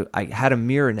 So I had a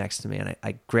mirror next to me, and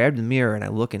I grabbed the mirror and I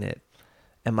look in it,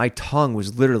 and my tongue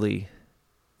was literally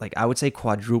like, I would say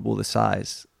quadruple the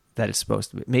size that it's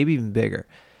supposed to be, maybe even bigger.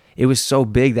 It was so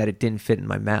big that it didn't fit in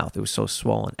my mouth. It was so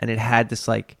swollen, and it had this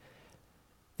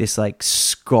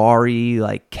scarry,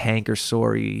 like canker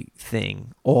sorry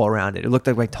thing all around it. It looked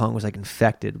like my tongue was like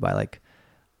infected by like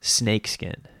snake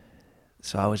skin.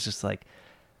 So I was just like,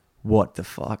 what the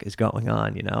fuck is going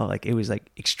on? Like it was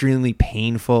like extremely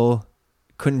painful.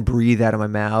 Couldn't breathe out of my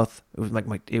mouth. It was like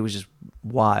it was just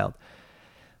wild.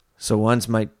 So once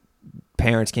my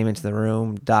parents came into the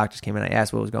room, doctors came in, I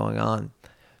asked what was going on.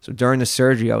 So during the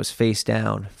surgery, I was face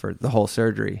down for the whole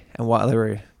surgery. And while they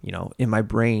were, in my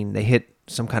brain, they hit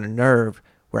some kind of nerve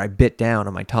where I bit down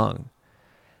on my tongue.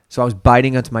 So I was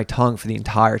biting onto my tongue for the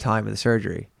entire time of the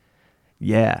surgery.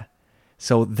 Yeah.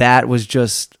 So that was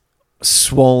just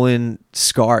swollen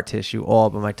scar tissue all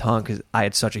over my tongue because I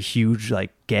had such a huge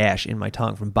like gash in my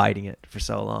tongue from biting it for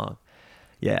so long.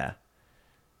 Yeah.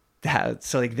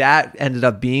 That ended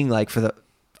up being like for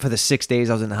the 6 days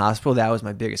I was in the hospital, that was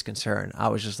my biggest concern. I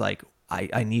was just like,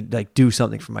 I need like do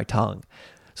something for my tongue.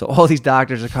 So all these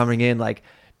doctors are coming in, like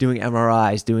doing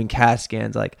MRIs, doing CAT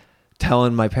scans, like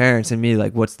telling my parents and me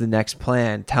like what's the next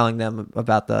plan, telling them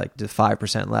about the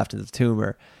 5% left of the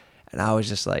tumor. And I was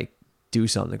just like, do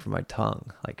something for my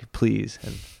tongue, like please.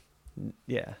 And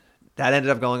yeah, that ended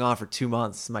up going on for 2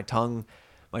 months. My tongue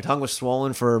was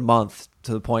swollen for a month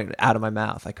to the point out of my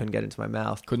mouth. I couldn't get into my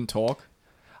mouth. Couldn't talk?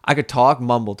 I could talk,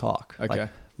 mumble talk. Okay. Like,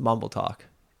 mumble talk.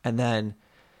 And then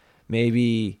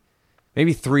maybe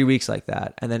 3 weeks like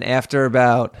that. And then after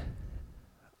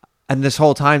and this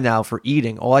whole time now for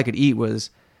eating, all I could eat was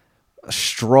a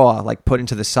straw, like put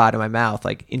into the side of my mouth,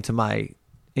 like into my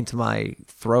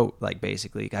throat, like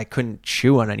basically. I couldn't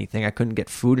chew on anything. I couldn't get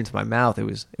food into my mouth. It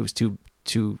was too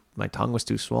my tongue was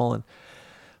too swollen.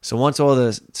 So once all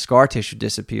the scar tissue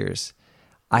disappears,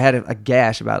 I had a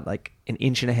gash about like 1.5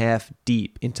 inches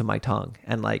deep into my tongue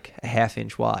and like a 1/2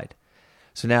 inch wide.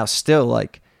 So now still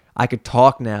like I could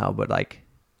talk now, but like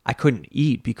I couldn't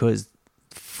eat because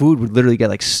food would literally get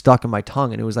like stuck in my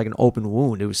tongue, and it was like an open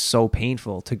wound. It was so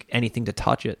painful to anything to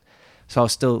touch it. So I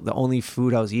was still, the only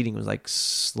food I was eating was like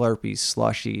Slurpees,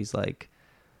 slushies, like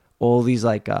all these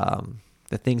like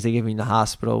the things they give you in the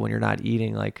hospital when you're not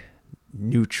eating, like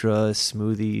Nutra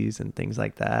smoothies and things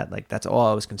like that. Like that's all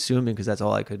I was consuming because that's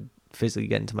all I could physically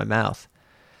get into my mouth.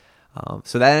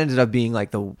 So that ended up being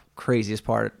like the craziest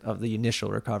part of the initial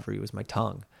recovery was my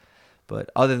tongue. But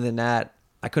other than that,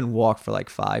 I couldn't walk for like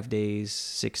 5 days,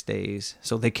 6 days.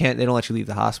 So they don't let you leave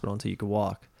the hospital until you can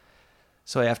walk.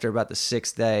 So after about the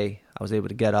 6th day, I was able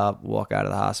to get up, walk out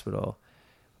of the hospital.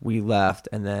 We left,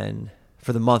 and then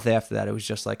for the month after that, it was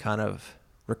just like kind of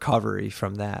recovery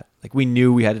from that. Like we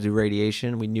knew we had to do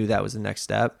radiation. We knew that was the next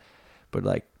step, but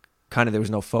like kind of there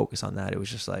was no focus on that. It was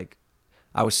just like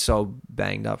I was so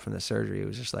banged up from the surgery. It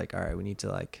was just like, all right, we need to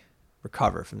like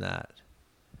recover from that.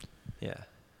 Yeah.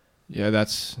 Yeah,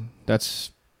 that's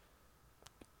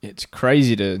it's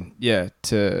crazy to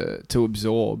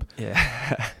absorb.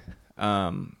 Yeah.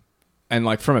 And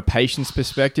like from a patient's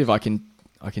perspective, I can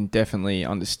definitely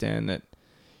understand that,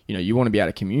 you want to be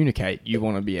able to communicate. You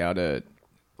want to be able to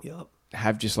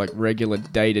have just like regular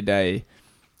day-to-day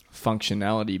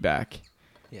functionality back.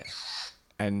 Yeah.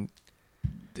 And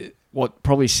what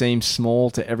probably seems small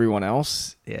to everyone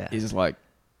else is like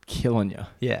killing you.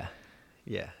 Yeah.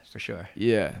 Yeah, for sure.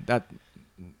 Yeah,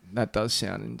 that does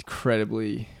sound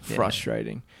incredibly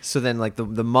frustrating. So then, like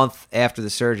the month after the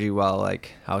surgery, while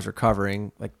like I was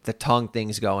recovering, like the tongue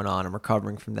thing's going on, I'm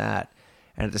recovering from that,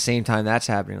 and at the same time that's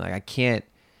happening, like I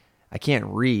can't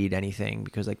read anything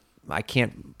because like I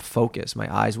can't focus.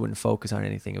 My eyes wouldn't focus on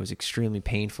anything. It was extremely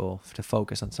painful to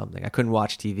focus on something. I couldn't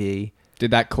watch TV.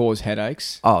 Did that cause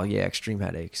headaches? Oh yeah, extreme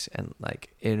headaches, and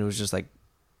it was just like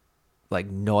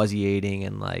nauseating,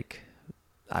 and like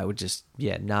I would just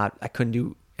I couldn't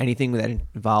do anything that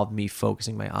involved me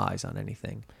focusing my eyes on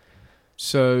anything.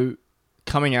 So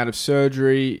coming out of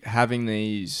surgery, having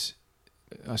these,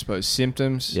 I suppose,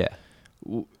 symptoms. Yeah.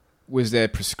 Was there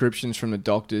prescriptions from the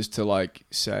doctors to like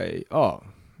say, oh,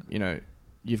 you know,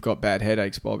 you've got bad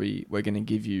headaches, Bobby, we're going to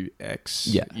give you X.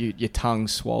 Yeah. Your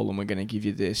tongue's swollen, we're going to give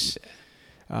you this.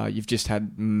 You've just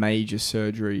had major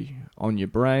surgery on your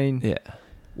brain. Yeah.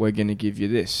 We're going to give you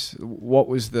this. What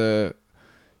was the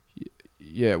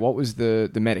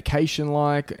medication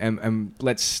like? And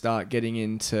let's start getting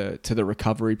into the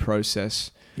recovery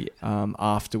process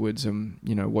afterwards, and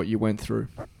you know what you went through.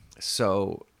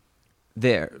 So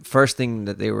their first thing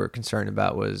that they were concerned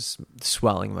about was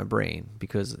swelling in my brain,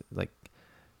 because like,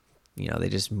 you know, they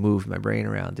just moved my brain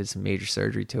around, did some major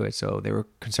surgery to it. So they were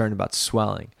concerned about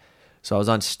swelling. So I was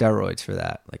on steroids for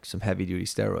that, like some heavy duty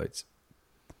steroids.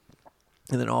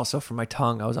 And then also for my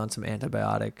tongue, I was on some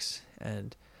antibiotics,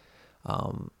 and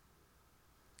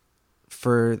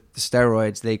for the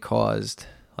steroids, they caused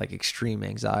like extreme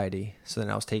anxiety. So then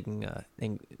I was taking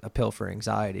a pill for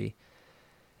anxiety.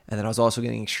 And then I was also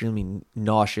getting extremely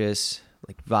nauseous,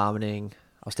 like vomiting.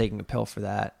 I was taking a pill for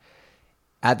that.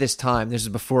 At this time, this is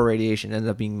before radiation. It ended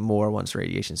up being more once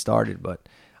radiation started, but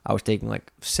I was taking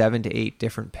like 7 to 8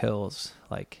 different pills,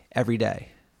 like every day.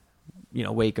 You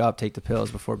know, wake up, take the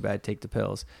pills, before bed, take the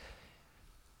pills.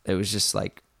 It was just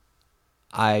like,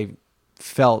 I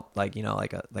felt like, you know,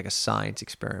 like a science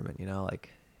experiment, you know, like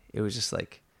it was just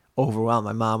like overwhelmed.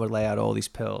 My mom would lay out all these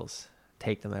pills,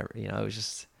 take them every, you know,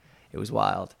 it was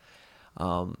wild.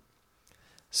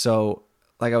 So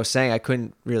like I was saying, I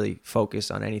couldn't really focus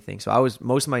on anything. So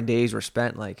most of my days were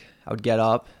spent like, I would get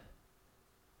up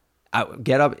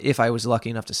if I was lucky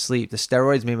enough to sleep. The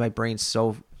steroids made my brain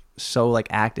so like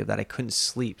active that I couldn't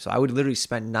sleep. So I would literally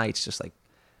spend nights just like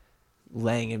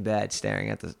laying in bed, staring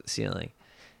at the ceiling.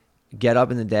 Get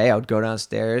up in the day, I would go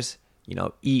downstairs, you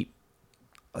know, eat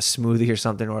a smoothie or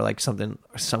something, or like some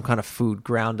kind of food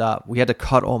ground up. We had to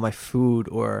cut all my food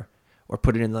or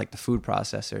put it in like the food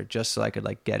processor just so I could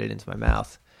like get it into my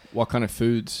mouth. What kind of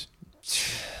foods?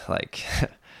 Like,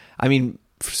 I mean,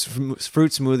 fruit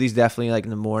smoothies definitely like in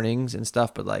the mornings and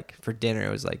stuff, but like for dinner it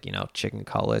was like, you know, chicken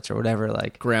cutlets or whatever,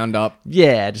 like ground up.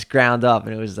 Yeah, just ground up,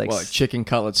 and it was like chicken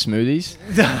cutlet smoothies.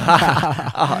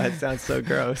 Oh, that sounds so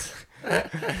gross.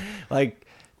 Like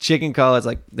chicken cutlets,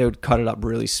 like they would cut it up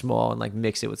really small and like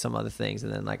mix it with some other things,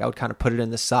 and then like I would kind of put it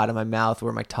in the side of my mouth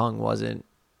where my tongue wasn't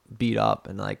beat up,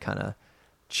 and like kind of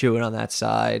chew it on that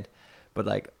side. But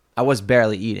like I was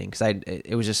barely eating because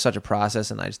it was just such a process,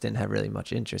 and I just didn't have really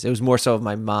much interest. It was more so of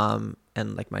my mom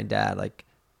and like my dad like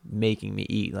making me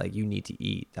eat, like you need to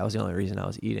eat. That was the only reason I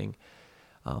was eating.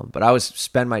 But I would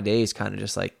spend my days kind of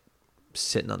just like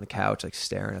sitting on the couch, like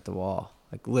staring at the wall,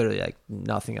 like literally like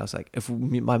nothing else. Like if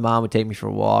my mom would take me for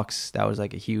walks, that was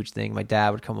like a huge thing. My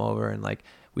dad would come over and like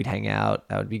we'd hang out.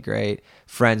 That would be great.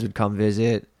 Friends would come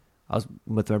visit. I was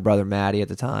with my brother Maddie at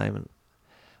the time, and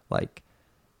like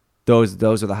those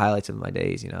are the highlights of my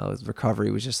days. You know,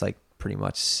 recovery was just like pretty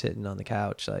much sitting on the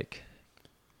couch, like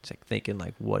just like thinking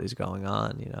like what is going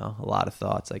on. You know, a lot of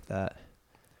thoughts like that.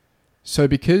 So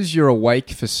because you're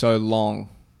awake for so long,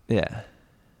 yeah,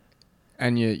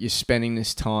 and you're spending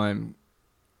this time,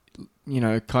 you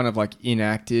know, kind of like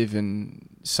inactive and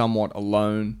somewhat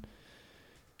alone,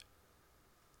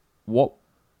 what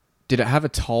did it have a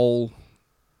toll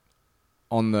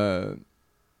on the,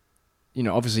 you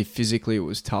know, obviously physically it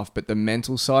was tough, but the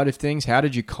mental side of things, how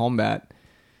did you combat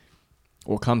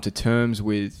or come to terms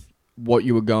with what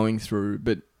you were going through,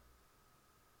 but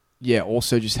yeah,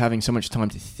 also just having so much time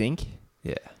to think?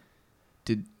 Yeah.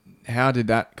 How did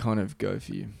that kind of go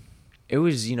for you? It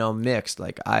was, you know, mixed.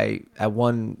 Like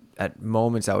at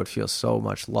moments I would feel so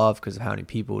much love because of how many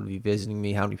people would be visiting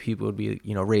me, how many people would be,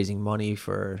 you know, raising money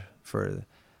for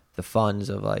the funds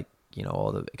of like, you know,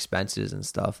 all the expenses and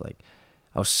stuff. Like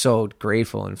I was so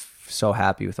grateful and so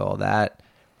happy with all that.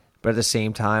 But at the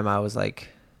same time, I was like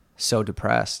so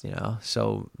depressed, you know,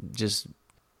 so just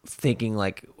thinking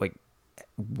like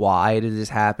why did this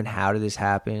happen? How did this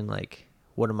happen? Like,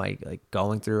 what am I like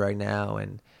going through right now?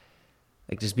 And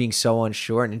like just being so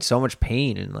unsure and in so much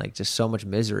pain and like just so much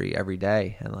misery every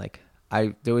day. And like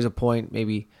there was a point,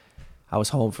 maybe I was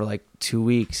home for like 2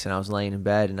 weeks and I was laying in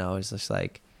bed and I was just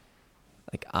like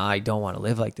I don't want to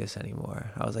live like this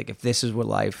anymore. I was like, if this is what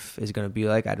life is going to be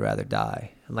like, I'd rather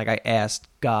die. And like I asked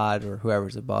God or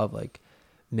whoever's above, like,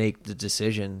 make the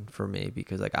decision for me,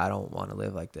 because like I don't want to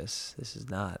live like this. This is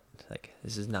not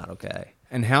okay.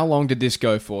 And how long did this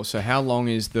go for? So how long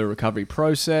is the recovery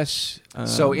process?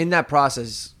 So in that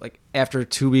process, like after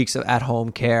 2 weeks of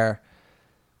at-home care,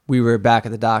 we were back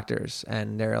at the doctor's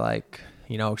and they're like,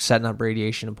 setting up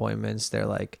radiation appointments. They're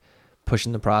like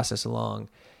pushing the process along.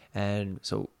 And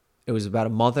so it was about a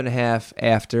month and a half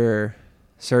after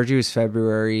surgery. Was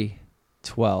February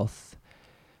 12th.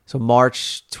 So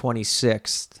March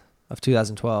 26th of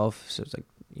 2012. So it's like,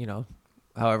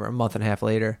 however, a month and a half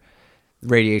later,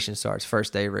 radiation starts,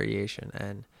 first day of radiation.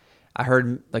 And I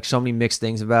heard like so many mixed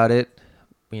things about it,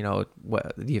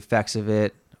 what the effects of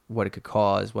it, what it could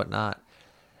cause, whatnot.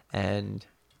 And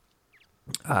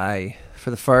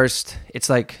it's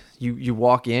like you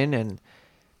walk in and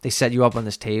they set you up on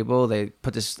this table. They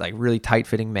put this like really tight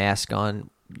fitting mask on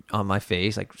my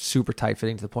face, like super tight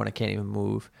fitting to the point I can't even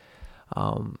move.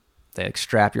 They like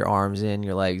strap your arms in,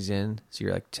 your legs in, so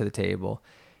you're like to the table.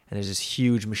 And there's this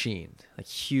huge machine, like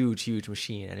huge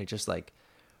machine, and it just like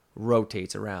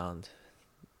rotates around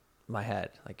my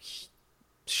head, like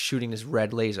shooting this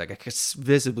red laser. Like I could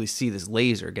visibly see this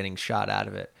laser getting shot out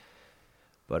of it.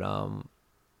 But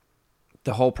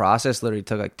the whole process literally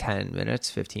took like 10 minutes,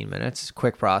 15 minutes,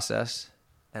 quick process.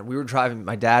 And we were driving.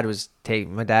 My dad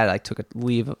like took a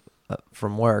leave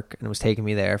from work and was taking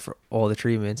me there for all the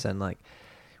treatments. And like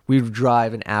we would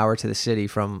drive an hour to the city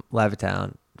from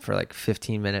Levittown for like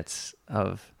 15 minutes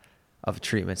of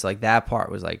treatments. Like that part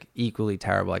was like equally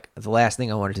terrible. Like the last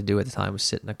thing I wanted to do at the time was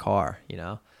sit in a car,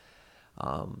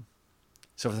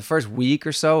 So for the first week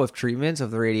or so of treatments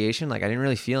of the radiation, like I didn't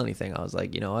really feel anything. I was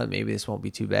like, you know what, maybe this won't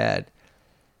be too bad.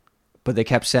 But they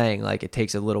kept saying like it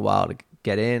takes a little while to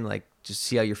get in, like just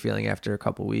see how you're feeling after a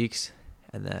couple weeks.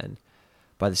 And then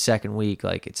by the second week,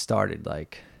 like it started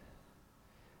like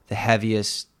the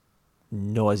heaviest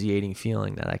nauseating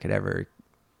feeling that I could ever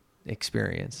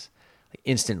experience. Like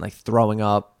instant, like throwing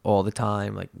up all the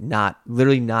time, like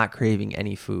literally not craving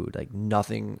any food, like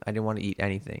nothing. I didn't want to eat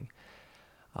anything.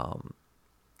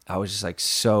 I was just like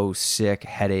so sick,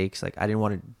 headaches. Like I didn't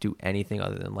want to do anything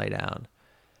other than lay down.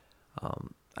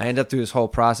 I ended up through this whole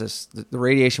process. The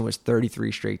radiation was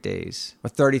 33 straight days, or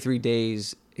 33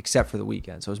 days except for the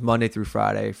weekend. So it was Monday through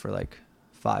Friday for like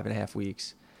 5.5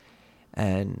 weeks.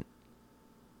 And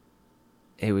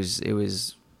it was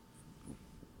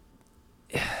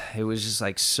just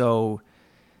like so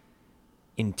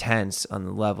intense on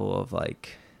the level of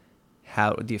like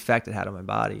how the effect it had on my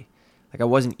body. Like I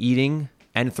wasn't eating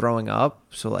and throwing up.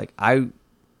 So like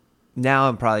now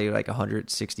I'm probably like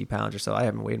 160 pounds or so. I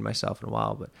haven't weighed myself in a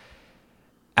while, but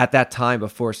at that time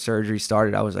before surgery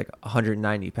started, I was like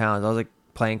 190 pounds. I was like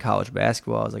playing college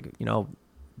basketball. I was like,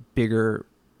 bigger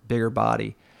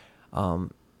body. I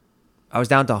was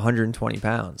down to 120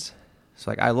 pounds. So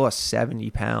like I lost 70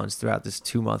 pounds throughout this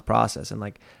 2-month process. And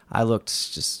like I looked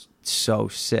just so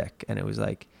sick. And it was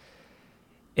like,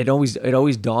 it always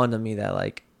dawned on me that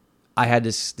like I had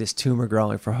this tumor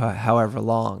growing for however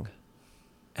long.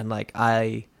 And like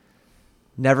I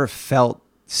never felt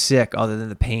sick other than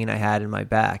the pain I had in my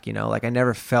back, like I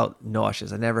never felt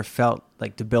nauseous. I never felt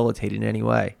like debilitated in any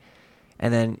way.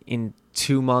 And then in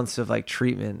 2 months of like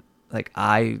treatment, like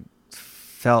I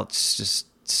felt just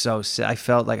so sick. I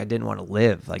felt like I didn't want to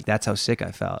live. Like that's how sick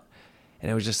I felt.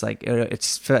 And it was just like,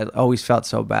 it always felt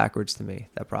so backwards to me,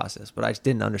 that process. But I just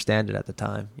didn't understand it at the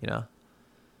time,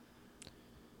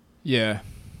 Yeah.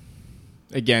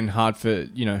 Again, hard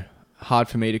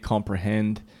for me to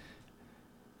comprehend.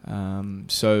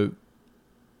 So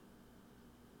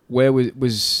where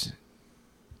was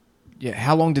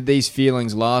how long did these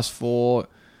feelings last for?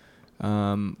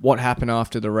 What happened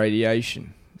after the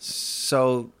radiation?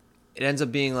 So it ends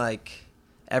up being like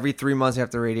every 3 months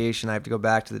after radiation, I have to go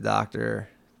back to the doctor,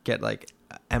 get like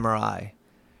MRI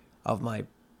of my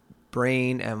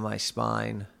brain and my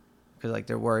spine, because like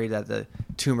they're worried that the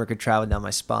tumor could travel down my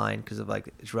spine because of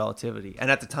like its relativity.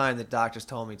 And at the time, the doctors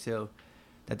told me too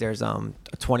that there's a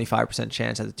 25%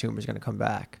 chance that the tumor is going to come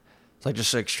back. It's like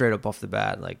just like straight up off the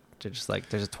bat, like they're just like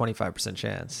there's a 25%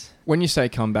 chance. When you say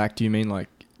come back, do you mean like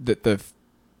that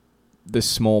the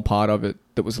small part of it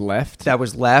that was left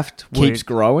keeps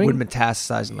growing, would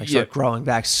metastasize and like start growing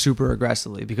back super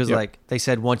aggressively, because like they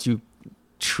said once you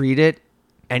treat it,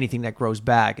 anything that grows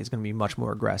back is going to be much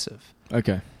more aggressive.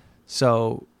 Okay.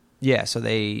 So so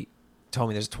they told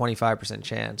me there's a 25%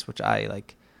 chance, which I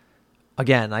like.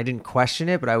 Again, I didn't question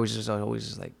it, but I was just always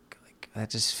just like that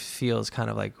just feels kind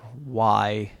of like,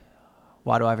 why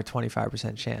do I have a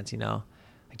 25% chance, you know?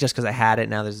 Like, just because I had it,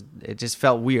 now it just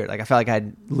felt weird. Like, I felt like I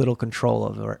had little control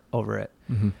over it.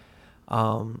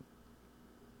 Mm-hmm.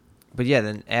 But yeah,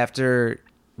 then after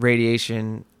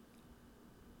radiation,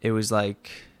 it was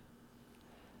like,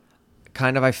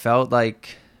 kind of, I felt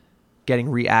like getting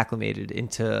reacclimated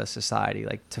into society,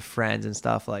 like to friends and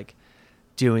stuff, like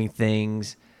doing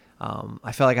things.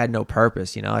 I felt like I had no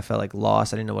purpose, you know? I felt like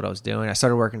lost. I didn't know what I was doing. I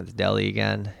started working at the deli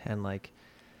again, and like,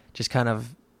 just kind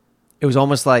of, it was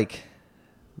almost like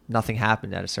nothing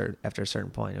happened after a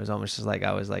certain point. It was almost just like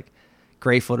I was like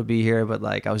grateful to be here, but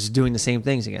like I was doing the same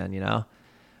things again, you know?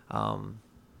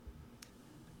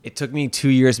 It took me 2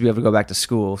 years to be able to go back to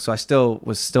school. So I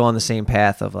was on the same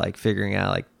path of like figuring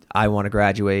out like, I want to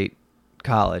graduate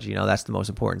college, you know, that's the most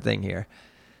important thing here.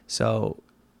 So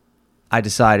I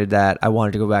decided that I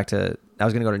wanted to go back to, I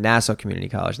was going to go to Nassau Community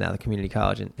College, now the community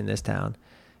college in this town,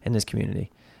 in this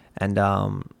community. And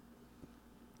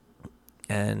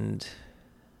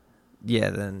yeah,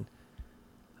 then,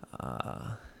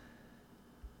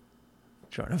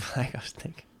 drawing a blank, I was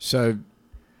thinking. So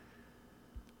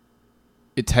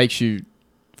it takes you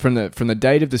from the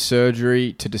date of the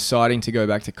surgery to deciding to go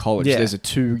back to college. Yeah. There's a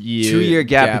 2 year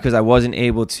gap because I wasn't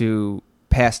able to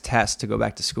pass tests to go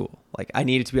back to school. Like, I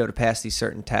needed to be able to pass these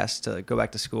certain tests to go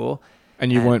back to school.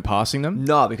 And you weren't passing them?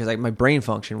 No, because like my brain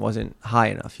function wasn't high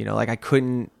enough, you know, like I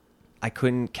couldn't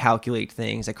calculate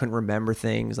things. I couldn't remember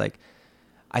things. Like,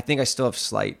 I think I still have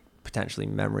slight potentially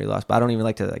memory loss, but I don't even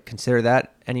like to like consider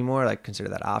that anymore, like consider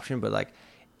that option. But like,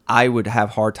 I would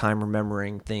have hard time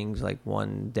remembering things like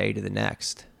one day to the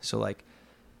next. So like,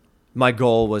 my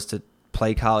goal was to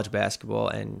play college basketball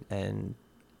and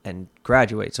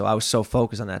graduate. So I was so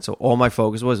focused on that. So all my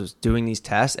focus was doing these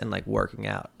tests and like working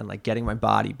out and like getting my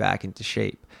body back into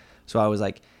shape. So I was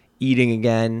like eating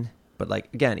again, but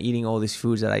like, again, eating all these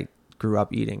foods that I grew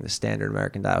up eating, the standard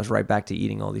American diet. I was right back to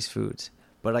eating all these foods,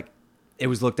 but like, it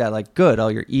was looked at like, good. Oh,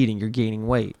 you're gaining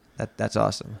weight. That's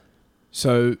awesome.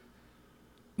 So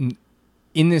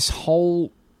in this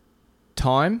whole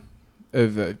time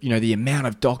of, the amount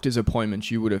of doctor's appointments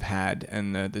you would have had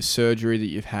and the surgery that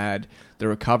you've had, the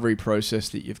recovery process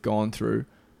that you've gone through,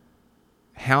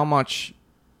 how much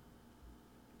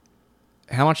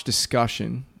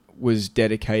discussion was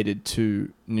dedicated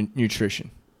to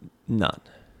nutrition? None.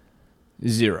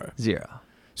 Zero.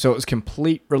 So it was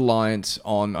complete reliance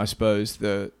on, I suppose,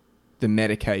 the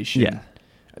medication,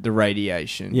 the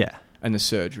radiation, and the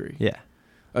surgery. Yeah.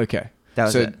 Okay. That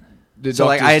was it. The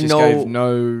doctors I had gave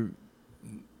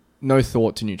no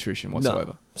thought to nutrition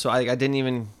whatsoever. No. So I didn't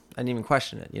even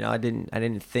question it. You know, I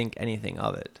didn't think anything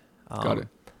of it. Got it.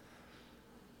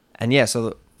 And yeah,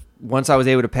 so once I was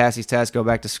able to pass these tests, go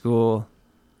back to school,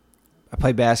 I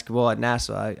played basketball at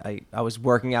Nassau. I was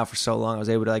working out for so long. I was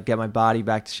able to like get my body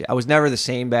back to shape. I was never the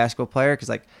same basketball player because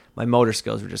like my motor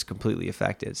skills were just completely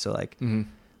affected. So like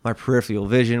my peripheral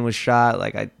vision was shot.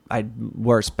 Like I had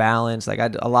worse balance. Like I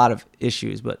had a lot of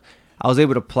issues, but I was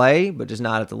able to play, but just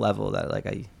not at the level that like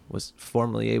I was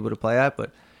formerly able to play at.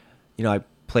 But you know, I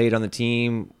played on the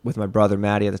team with my brother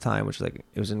Matty at the time, which like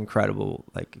it was an incredible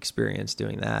like experience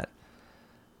doing that.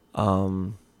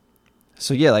 So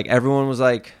yeah, like everyone was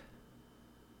like,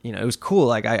 you know, it was cool.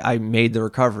 Like I made the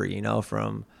recovery, you know,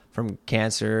 from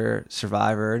cancer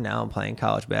survivor. Now I'm playing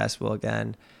college basketball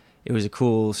again. It was a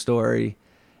cool story.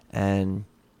 And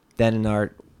then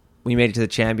we made it to the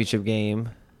championship game,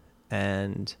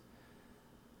 and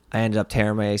I ended up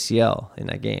tearing my ACL in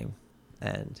that game.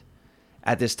 And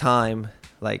at this time,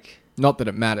 like, not that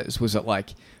it matters. Was it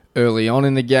like early on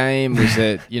in the game? Was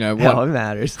it, you know, what no, it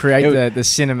matters. Create the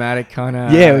cinematic kind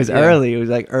of... Yeah, it was early. It was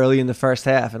like early in the first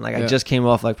half. And like, I just came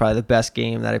off like probably the best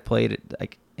game that I played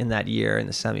like in that year in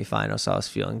the semifinals. So I was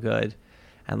feeling good.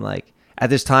 And like at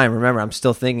this time, remember, I'm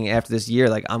still thinking after this year,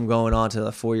 like I'm going on to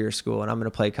the 4-year school and I'm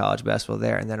going to play college basketball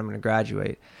there. And then I'm going to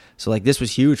graduate. So like this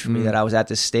was huge for me that I was at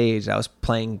this stage. I was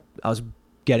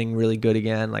getting really good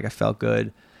again. Like I felt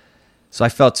good. So I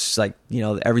felt just like, you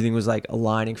know, everything was like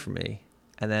aligning for me.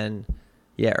 And then,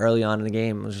 yeah, early on in the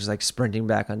game, I was just like sprinting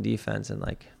back on defense, and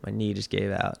like my knee just gave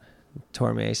out,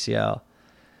 tore my ACL.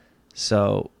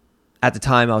 So at the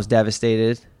time, I was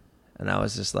devastated, and I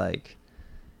was just like,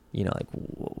 you know, like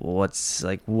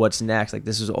what's next? Like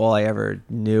this was all I ever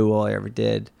knew, all I ever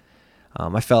did.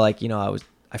 I felt like, you know,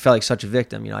 I felt like such a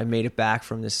victim. You know, I made it back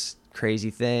from this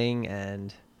crazy thing,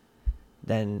 and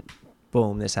then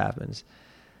boom, this happens.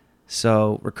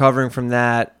 So recovering from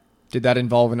that. Did that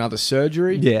involve another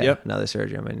surgery? Yeah, yep. Another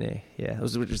surgery on my knee. Yeah, it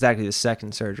was actually the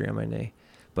second surgery on my knee.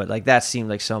 But like that seemed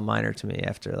like so minor to me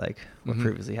after like what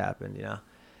previously happened, you know.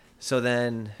 So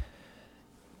then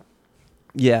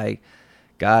Yeah, I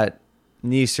got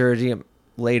knee surgery,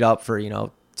 laid up for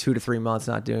 2 to 3 months,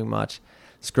 not doing much.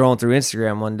 Scrolling through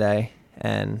Instagram one day,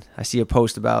 and I see a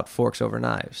post about forks over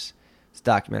knives. It's a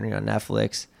documentary on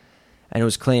Netflix, and it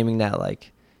was claiming that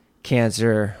like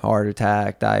cancer, heart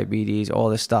attack, diabetes, all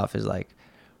this stuff is like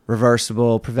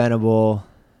reversible, preventable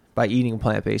by eating a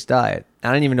plant-based diet.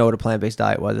 I didn't even know what a plant-based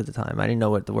diet was at the time. I didn't know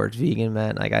what the word vegan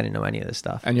meant. Like, I didn't know any of this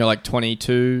stuff. And you're like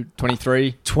 22,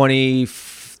 23?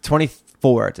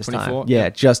 24 at this 24? time. Yeah,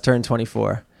 just turned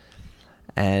 24.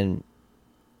 And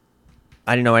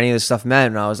I didn't know any of this stuff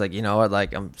meant. And I was like, you know what?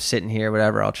 Like, I'm sitting here,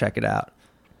 whatever. I'll check it out.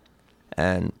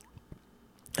 And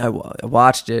I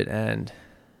watched it, and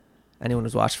anyone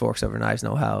who's watched Forks Over Knives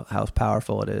know how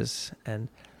powerful it is. And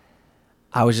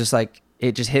I was just like,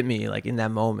 it just hit me like in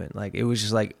that moment. Like, it was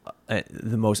just like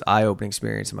the most eye-opening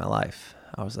experience of my life.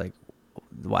 I was like,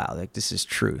 wow, like this is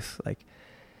truth. Like,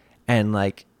 and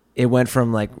like it went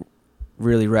from like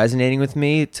really resonating with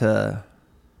me to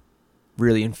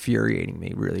really infuriating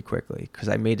me really quickly, because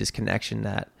I made this connection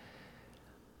that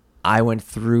I went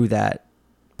through that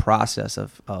process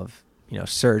of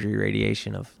surgery,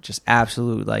 radiation, of just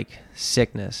absolute like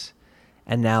sickness.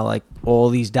 And now like all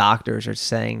these doctors are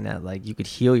saying that like you could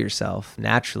heal yourself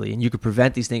naturally and you could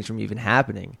prevent these things from even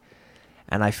happening.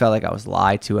 And I felt like I was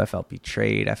lied to. I felt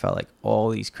betrayed. I felt like all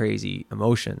these crazy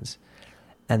emotions.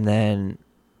 And then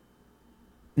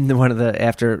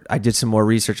after I did some more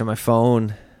research on my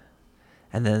phone,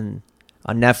 and then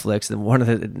on Netflix, then one of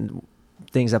the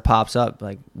things that pops up,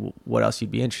 like what else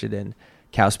you'd be interested in,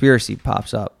 Cowspiracy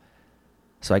pops up.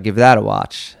 So I give that a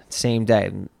watch, same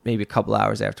day, maybe a couple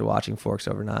hours after watching Forks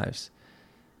Over Knives.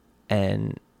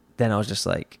 And then I was just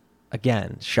like,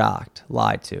 again, shocked,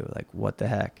 lied to, like, what the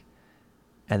heck?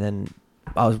 And then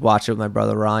I was watching with my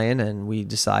brother Ryan, and we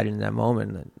decided in that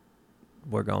moment that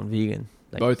we're going vegan.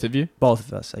 Like, both of you? Both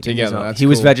of us. Like, together, he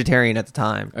was vegetarian at the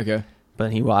time. Okay.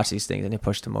 But he watched these things, and it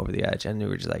pushed him over the edge. And we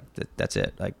were just like, that's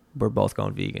it. Like, we're both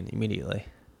going vegan immediately.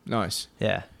 Nice.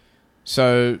 Yeah.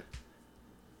 So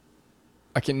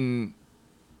I think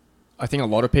a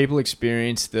lot of people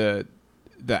experience the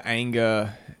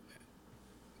anger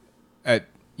at,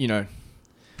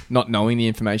 not knowing the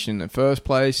information in the first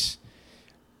place,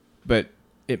 but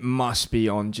it must be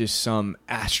on just some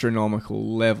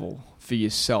astronomical level for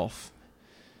yourself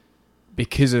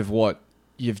because of what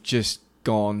you've just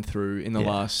gone through in the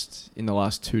last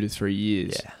 2 to 3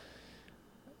 years. Yeah.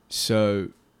 So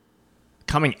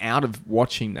coming out of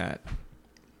watching that,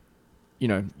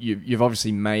 you've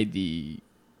obviously made the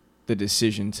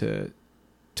decision to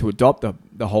adopt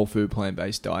the whole food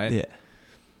plant-based diet. Yeah.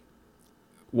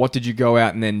 What did you go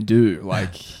out and then do?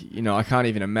 Like, I can't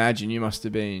even imagine. You must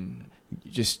have been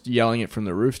just yelling it from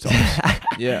the rooftops.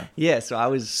 Yeah. Yeah. So I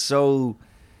was so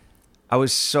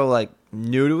like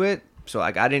new to it. So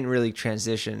like I didn't really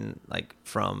transition like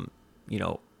from,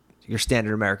 your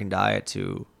standard American diet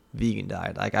to vegan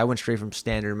diet. Like I went straight from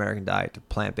standard American diet to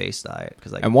plant-based diet.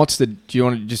 And do you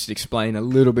want to just explain a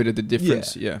little bit of the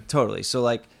difference? Yeah. Totally. So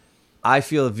like I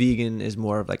feel vegan is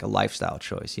more of like a lifestyle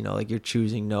choice, like you're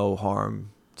choosing no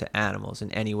harm to animals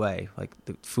in any way, like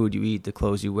the food you eat, the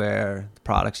clothes you wear, the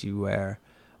products you wear,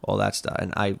 all that stuff.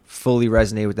 And I fully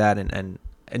resonate with that and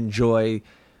enjoy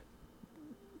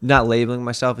not labeling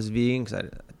myself as vegan because I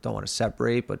don't want to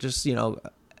separate, but just,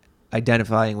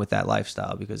 identifying with that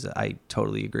lifestyle because I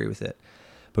totally agree with it.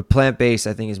 But plant-based,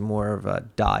 I think, is more of a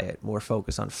diet, more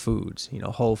focused on foods,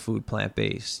 whole food,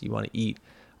 plant-based. You want to eat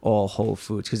all whole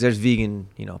foods because there's vegan,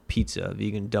 pizza,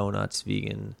 vegan donuts,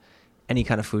 vegan, any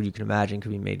kind of food you can imagine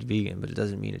could be made vegan, but it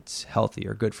doesn't mean it's healthy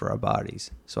or good for our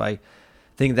bodies. So I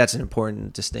think that's an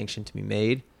important distinction to be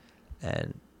made.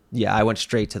 And yeah, I went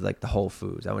straight to like the whole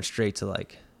foods. I went straight to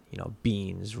like,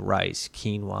 beans, rice,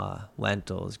 quinoa,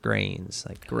 lentils, grains,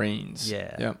 like greens.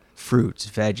 Yeah. Yep. Fruits,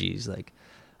 veggies. Like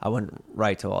I went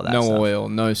right to all that no stuff. Oil,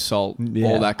 no salt, all that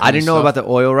kind of stuff. I didn't know about the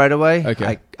oil right away.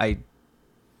 Okay. I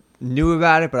knew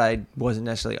about it, but I wasn't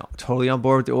necessarily totally on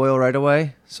board with the oil right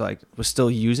away. So I was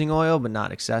still using oil, but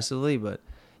not excessively. But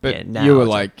yeah, now you were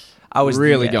like, I was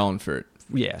really going for it.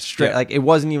 Yeah, straight. Yeah. Like it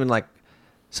wasn't even like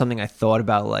something I thought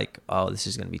about. Like, oh, this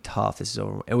is gonna be tough. This is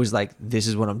over. It was like, this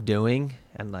is what I'm doing,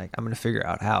 and like I'm gonna figure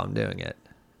out how I'm doing it.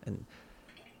 And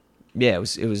yeah, it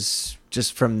was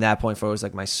just from that point forward, it was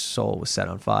like my soul was set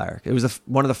on fire. It was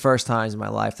one of the first times in my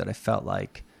life that I felt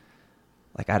like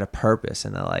I had a purpose,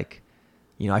 and that like,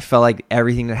 I felt like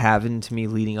everything that happened to me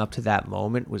leading up to that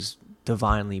moment was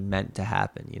divinely meant to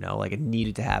happen, like it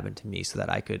needed to happen to me so that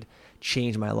I could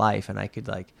change my life and I could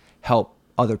like help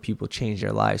other people change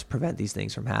their lives, prevent these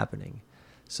things from happening.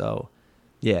 So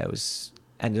yeah,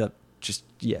 ended up just,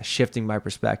 shifting my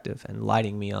perspective and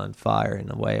lighting me on fire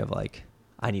in a way of like,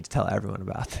 I need to tell everyone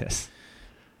about this.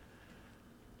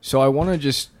 So I want to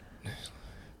just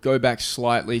go back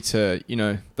slightly to,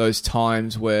 those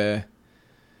times where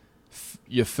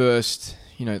you're first,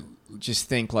 just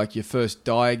think like you're first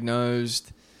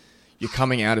diagnosed, you're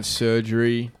coming out of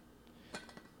surgery.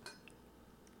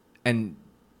 And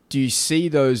do you see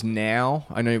those now?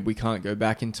 I know we can't go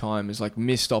back in time, as like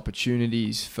missed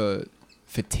opportunities for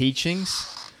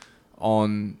teachings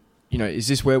on, is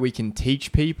this where we can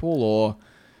teach people, or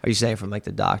are you saying from like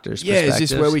the doctor's perspective? Is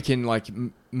this where we can like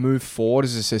move forward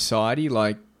as a society?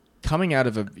 Like coming out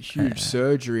of a huge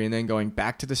surgery and then going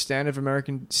back to the standard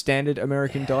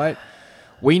American diet,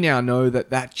 we now know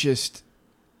that just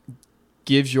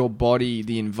gives your body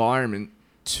the environment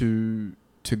to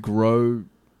grow,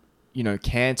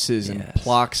 cancers and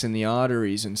plaques in the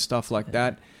arteries and stuff like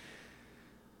that.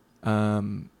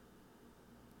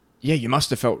 You must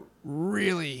have felt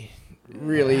really,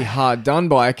 really hard done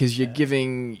by it, because you're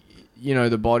giving,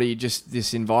 the body just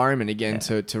this environment again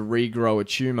to regrow a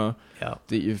tumor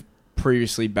that you've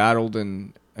previously battled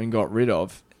and got rid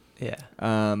of. Yeah.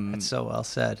 That's so well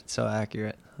said. It's so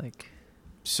accurate.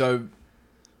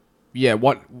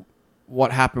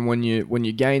 What happened when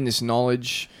you gained this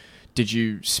knowledge? Did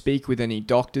you speak with any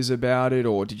doctors about it,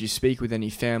 or did you speak with any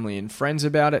family and friends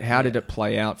about it? How did it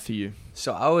play out for you?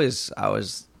 So I was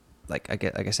like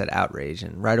I said, outraged,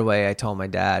 and right away I told my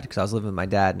dad, because I was living with my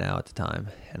dad now at the time,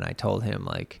 and I told him,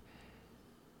 like,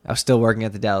 I was still working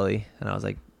at the deli, and I was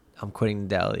like, I'm quitting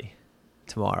the deli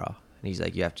tomorrow. And he's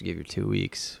like, you have to give your 2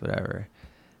 weeks, whatever.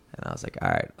 And I was like, all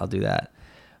right, I'll do that.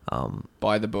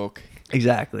 Buy the book.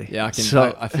 Exactly. Yeah,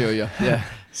 I feel you. Yeah.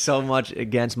 So much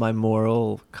against my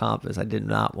moral compass. I did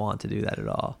not want to do that at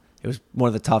all. It was one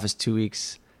of the toughest 2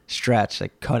 weeks stretch,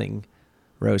 like cutting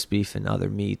roast beef and other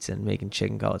meats and making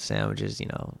chicken cutlet sandwiches,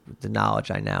 the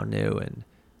knowledge I now knew and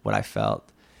what I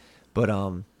felt. But,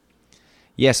 so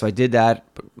I did that.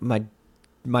 But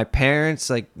my parents,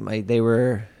 they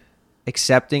were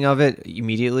accepting of it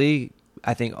immediately.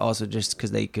 I think also just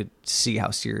because they could see how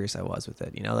serious I was with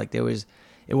it.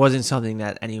 It wasn't something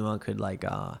that anyone could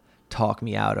talk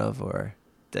me out of, or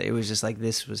it was just like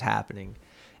this was happening.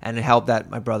 And it helped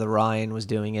that my brother Ryan was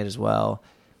doing it as well.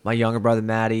 My younger brother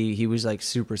Matty, he was like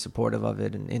super supportive of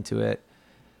it and into it.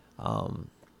 So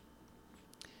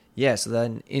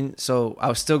I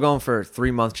was still going for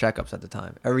 3-month checkups at the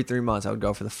time. Every 3 months I would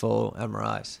go for the full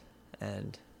MRIs,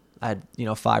 and I had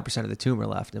 5% of the tumor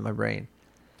left in my brain.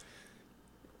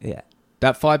 Yeah.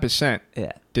 That 5%.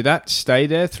 Yeah. Did that stay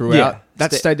there throughout? Yeah.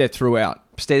 Stayed there throughout.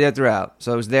 Stayed there throughout.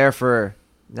 So it was there for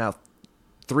now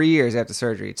 3 years after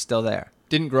surgery. It's still there.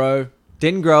 Didn't grow.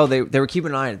 They were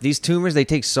keeping an eye on it. These tumors, they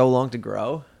take so long to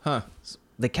grow. Huh.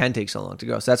 They can take so long to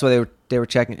grow. So that's why they were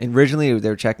checking. Originally, they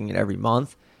were checking it every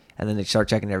month, and then they start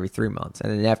checking it every 3 months.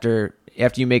 And then after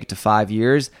you make it to 5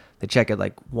 years, they check it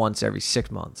like once every 6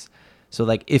 months. So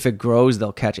like if it grows,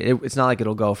 they'll catch it. It's not like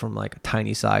it'll go from like a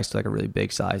tiny size to like a really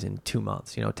big size in 2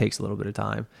 months. It takes a little bit of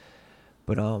time.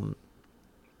 But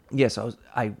so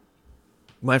I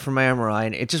went for my MRI,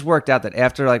 and it just worked out that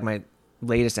after like my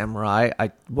latest MRI,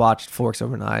 I watched Forks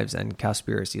Over Knives and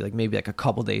Cowspiracy like maybe like a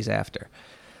couple days after.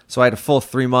 So I had a full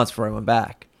 3 months before I went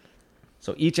back.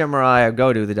 So each MRI I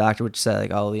go to, the doctor would say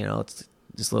like, oh, it's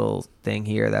this little thing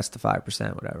here, that's the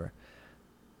 5%, whatever.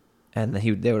 And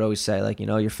they would always say like,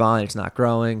 you're fine, it's not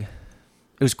growing.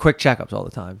 It was quick checkups all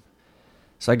the time.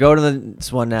 So I go to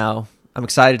this one now. I'm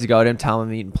excited to go to him, tell him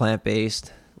I'm eating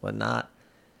plant-based, whatnot.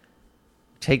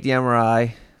 Take the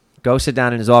MRI, go sit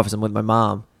down in his office. I'm with my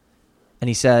mom, and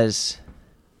he says,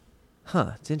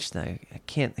 it's interesting. I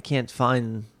can't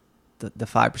find the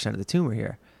 5% of the tumor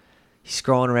here. He's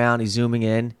scrolling around, he's zooming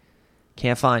in,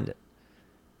 can't find it.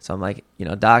 So I'm like,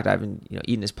 doc, I've been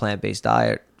eating this plant-based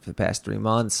diet for the past 3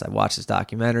 months. I watched this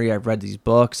documentary. I've read these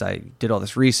books. I did all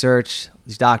this research.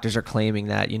 These doctors are claiming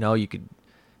that, you could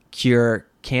cure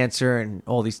cancer and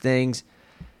all these things.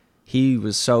 He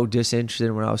was so disinterested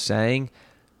in what I was saying.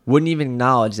 Wouldn't even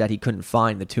acknowledge that he couldn't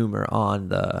find the tumor on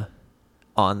the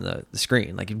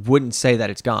screen. Like, he wouldn't say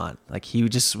that it's gone. Like, he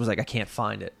just was like, I can't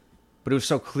find it. But it was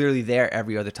so clearly there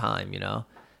every other time, And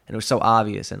it was so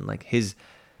obvious. And, like, his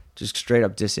just straight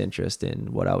up disinterest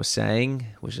in what I was saying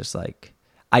was just like,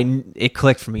 it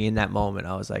clicked for me in that moment.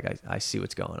 I was like, I see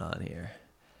what's going on here.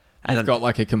 And I've got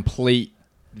like a complete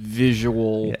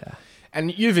visual. Yeah.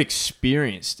 And you've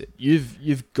experienced it.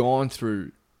 You've gone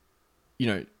through,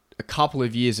 a couple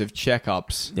of years of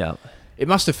checkups. Yeah. It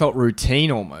must have felt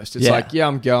routine almost. It's like,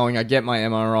 I'm going, I get my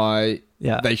MRI.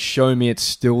 Yeah. They show me it's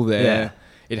still there.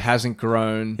 Yeah. It hasn't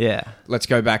grown. Yeah. Let's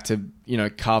go back to,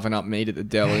 carving up meat at the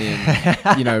deli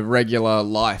and, regular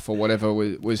life or whatever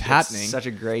was happening. Such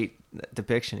a great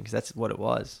depiction because that's what it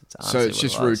was. So it's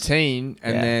just routine.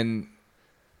 And then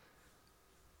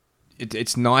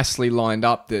it's nicely lined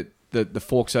up that the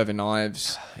forks over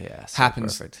knives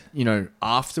happens, perfect.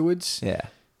 Afterwards. Yeah.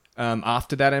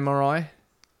 After that MRI.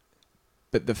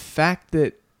 But the fact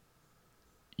that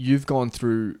you've gone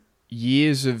through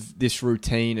years of this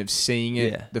routine of seeing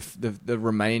it, the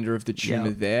remainder of the tumor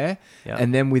there,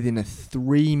 and then within a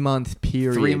 3-month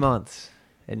period, 3 months,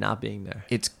 and not being there,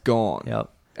 it's gone. Yep.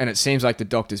 And it seems like the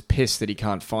doctor's pissed that he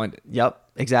can't find it. Yep,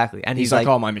 exactly. And he's like,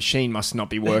 "Oh, my machine must not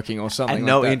be working," or something. And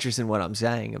no interest in what I'm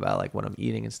saying about like what I'm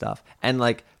eating and stuff. And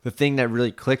like the thing that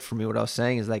really clicked for me, what I was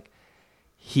saying is like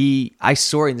I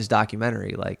saw in this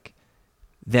documentary like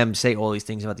them say all these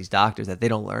things about these doctors, that they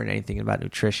don't learn anything about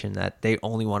nutrition, that they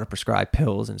only want to prescribe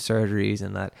pills and surgeries,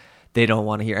 and that they don't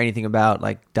want to hear anything about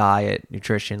like diet,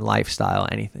 nutrition, lifestyle,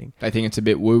 anything. They think it's a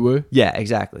bit woo-woo. Yeah,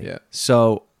 exactly. Yeah.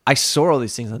 So I saw all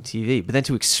these things on TV, but then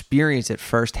to experience it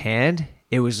firsthand,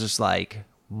 it was just like,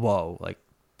 whoa, like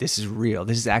this is real.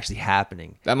 This is actually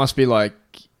happening. That must be like,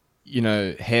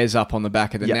 hairs up on the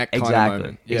back of the neck kind of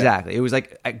moment. Yeah. Exactly. It was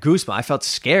like a goosebump. I felt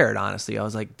scared, honestly. I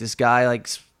was like, this guy, like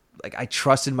I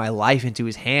trusted my life into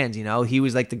his hands, He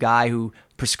was like the guy who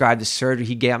prescribed the surgery.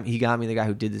 He got me the guy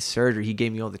who did the surgery. He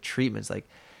gave me all the treatments. Like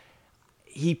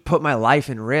he put my life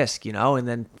in risk, And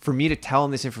then for me to tell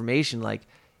him this information, like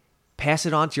pass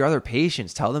it on to your other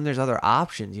patients. Tell them there's other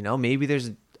options, Maybe there's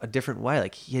a different way.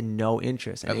 Like he had no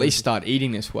interest. At least start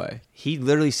eating this way. He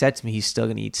literally said to me, he's still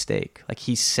going to eat steak. Like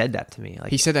he said that to me.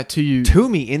 Like he said that to you? To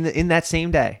me in that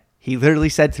same day. He literally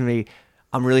said to me,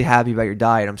 I'm really happy about your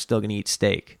diet. I'm still going to eat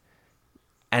steak.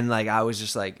 And like I was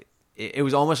just like, it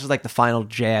was almost like the final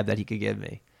jab that he could give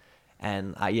me.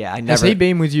 And I never. Has he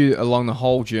been with you along the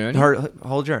whole journey? Her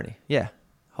whole journey, yeah,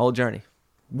 whole journey.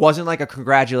 Wasn't like a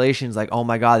congratulations, like oh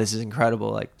my god, this is incredible,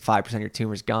 like 5% of your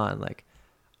tumor's gone, like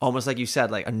almost like you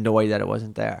said, like annoyed that it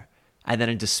wasn't there, and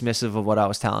then dismissive of what I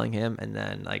was telling him, and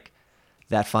then like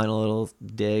that final little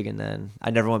dig, and then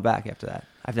I never went back after that.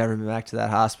 I've never been back to that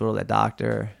hospital, that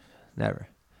doctor, never.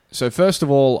 So first of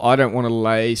all, I don't want to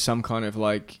lay some kind of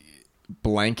like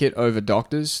blanket over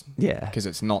doctors. Yeah. Because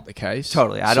it's not the case.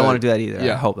 Totally. I don't want to do that either.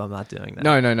 Yeah. I hope I'm not doing that.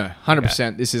 No.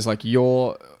 100%. This is like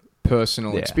your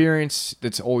personal experience.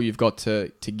 That's all you've got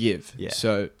to give. Yeah.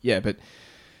 So, but...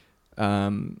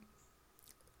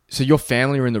 So your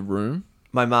family were in the room?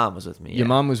 My mom was with me. Your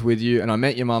mom was with you, and I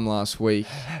met your mom last week.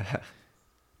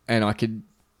 And I could...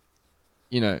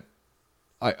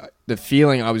 the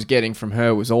feeling I was getting from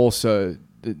her was also...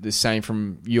 the same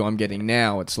from you I'm getting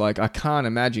now. It's like I can't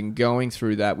imagine going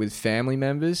through that with family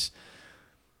members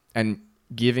and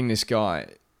giving this guy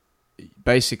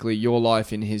basically your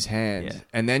life in his hands,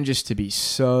 and then just to be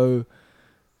so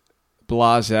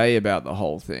blasé about the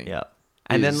whole thing. Yeah.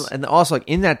 And also like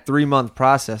in that 3-month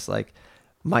process, like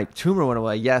my tumor went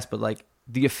away, yes, but like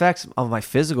the effects of my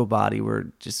physical body were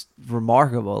just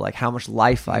remarkable. Like how much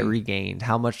life I regained,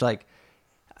 how much like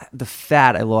the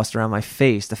fat I lost around my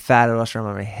face, the fat I lost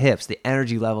around my hips, the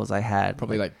energy levels I had.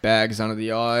 Probably like bags under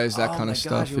the eyes, that kind of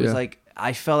stuff. It was like,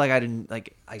 I felt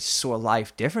like I saw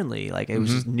life differently. Like it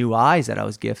was just new eyes that I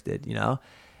was gifted,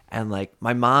 And like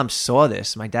my mom saw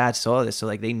this, my dad saw this. So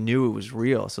like they knew it was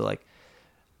real. So like,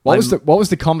 what was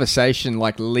the conversation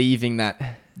like leaving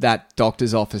that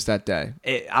doctor's office that day?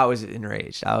 I was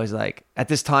enraged. I was like, at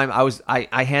this time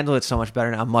I handle it so much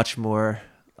better now, much more,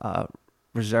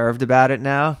 reserved about it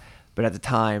now, but at the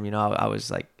time, I was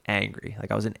like angry.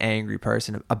 Like I was an angry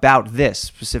person about this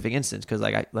specific instance because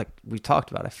like we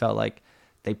talked about, I felt like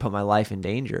they put my life in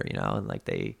danger, and like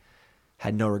they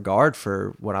had no regard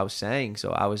for what I was saying.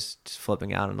 So I was just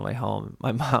flipping out on the way home.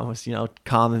 My mom was,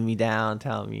 calming me down,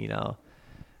 telling me,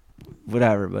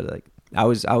 whatever. But like I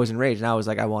was enraged, and I was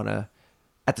like,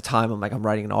 at the time, I'm like, I'm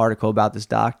writing an article about this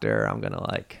doctor. I'm gonna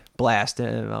like blast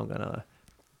him. I'm gonna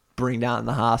bring down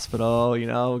the hospital,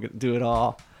 do it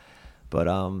all. But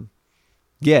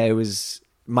it was,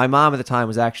 my mom at the time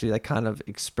was actually like kind of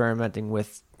experimenting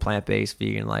with plant-based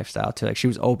vegan lifestyle too. Like she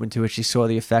was open to it. She saw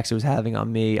the effects it was having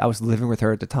on me. I was living with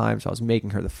her at the time, so I was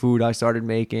making her the food I started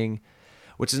making,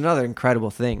 which is another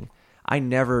incredible thing. I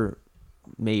never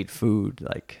made food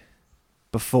like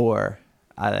before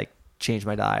I like changed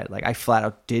my diet. Like I flat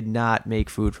out did not make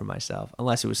food for myself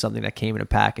unless it was something that came in a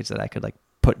package that I could like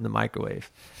put in the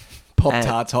microwave.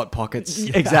 Pop-Tarts, Hot Pockets.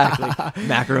 Exactly.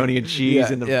 Macaroni and cheese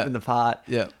in the pot.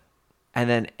 Yeah. And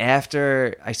then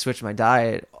after I switched my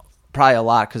diet, probably a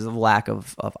lot because of the lack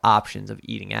of options of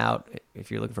eating out if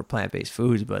you're looking for plant-based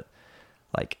foods. But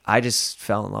like I just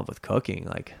fell in love with cooking.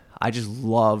 Like I just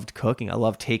loved cooking. I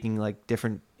loved taking like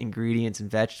different ingredients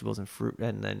and vegetables and fruit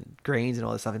and then grains and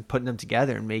all this stuff and putting them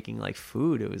together and making like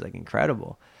food. It was like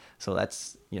incredible. So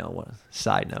that's, one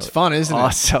side note. It's fun, isn't it? Oh,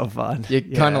 so fun. You're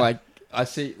kind of like, I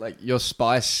see like your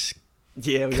spice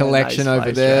we collection got a nice over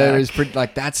spice there rack. is pretty,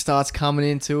 like that starts coming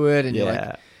into it, and you're Yeah.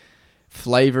 like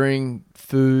flavoring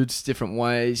foods different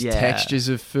ways, Yeah. textures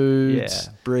of foods.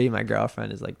 Yeah. Brie, my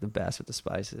girlfriend, is like the best with the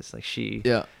spices. Like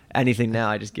Yeah. anything now,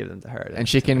 I just give them to her. And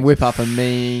she can whip up a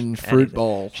mean fruit Anything.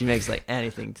 bowl. She makes like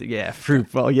anything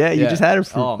fruit bowl. Yeah, you just had her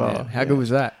fruit bowl. Man. How good was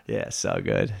that? Yeah, so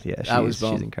good. Yeah, she's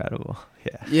incredible.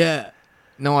 Yeah. Yeah.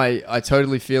 No, I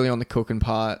totally feel you on the cooking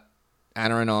part.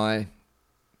 Anna and I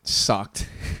sucked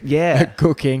Yeah. at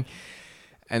cooking.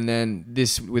 And then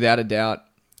this, without a doubt,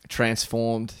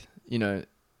 transformed,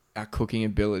 our cooking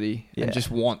ability and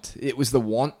just want. It was the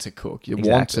want to cook. You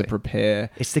want to prepare.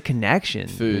 It's the connection,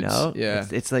 foods. Yeah.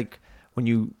 It's like when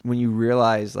you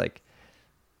realize, like,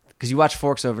 because you watch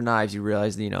Forks Over Knives, you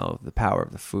realize, the power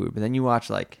of the food. But then you watch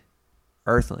like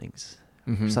Earthlings,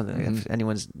 or something like that. If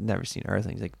anyone's never seen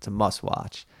Earthlings, like it's a must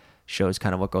watch. Shows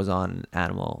kind of what goes on in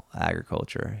animal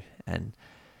agriculture, and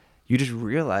you just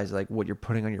realize like what you're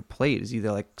putting on your plate is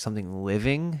either like something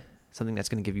living, something that's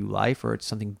going to give you life, or it's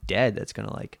something dead that's going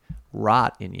to like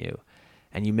rot in you.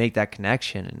 And you make that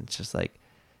connection, and it's just like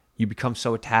you become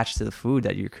so attached to the food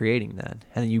that you're creating then.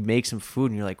 And then you make some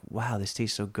food and you're like, wow, this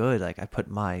tastes so good. Like I put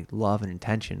my love and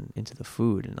intention into the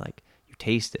food, and like you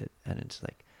taste it, and it's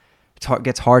like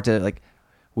gets hard to like.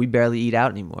 We barely eat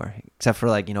out anymore, except for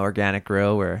like, Organic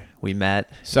Grill where we met.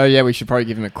 So yeah, we should probably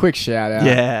give him a quick shout out.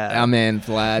 Yeah. Our man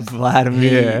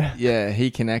Vladimir.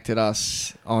 He connected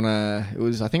us on I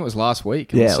think it was last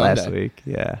week. Yeah, Sunday. last week.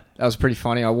 Yeah. That was pretty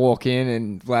funny. I walk in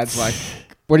and Vlad's like,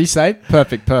 what do you say?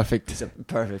 Perfect.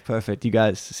 Perfect. You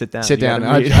guys sit down. Sit down.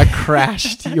 I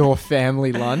crashed your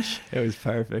family lunch. It was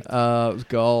perfect. It was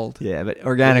gold. Yeah, but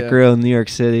Organic Grill in New York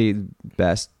City,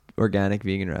 best organic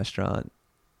vegan restaurant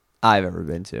I've ever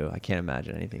been to. I can't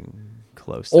imagine anything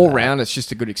close to all that. around. It's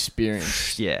just a good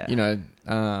experience. Yeah.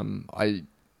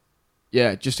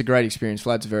 Just a great experience.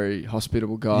 Vlad's a very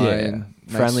hospitable guy. Yeah. And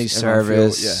friendly makes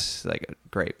everyone service, like a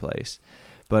great place.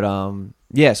 But so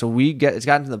it's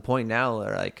gotten to the point now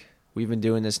where like we've been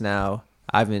doing this now.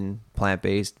 I've been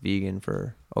plant-based vegan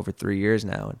for over 3 years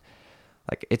now, and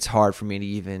like it's hard for me to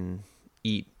even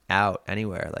eat out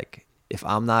anywhere. Like if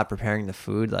I'm not preparing the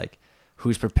food, like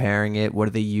who's preparing it? What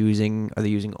are they using? Are they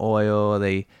using oil? Are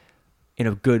they in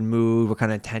a good mood? What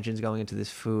kind of intention's going into this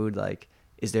food? Like,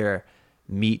 is there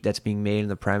meat that's being made in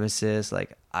the premises?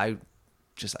 Like,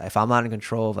 if I'm not in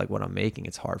control of like what I'm making,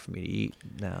 it's hard for me to eat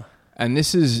now. And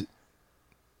this is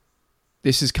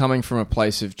coming from a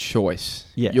place of choice.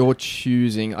 Yeah. You're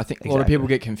choosing. I think a lot of people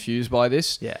get confused by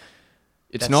this. Yeah.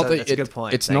 That's a good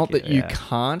point. It's not that you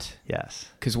can't. Yes.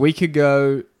 Because we could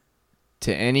go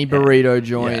to any burrito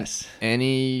joint, yes.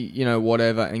 any,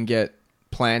 whatever, and get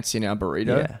plants in our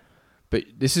burrito. Yeah. But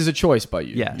this is a choice by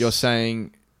you. Yes. You're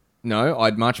saying, no,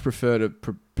 I'd much prefer to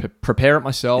prepare it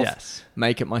myself, Yes.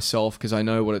 make it myself, because I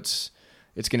know what it's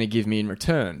going to give me in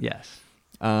return. Yes.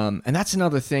 And that's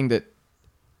another thing that,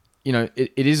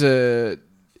 it is a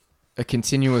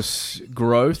continuous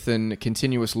growth and a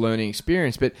continuous learning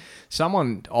experience. But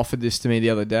someone offered this to me the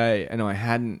other day, and I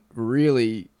hadn't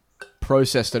really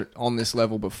processed it on this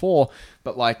level before,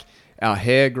 but like our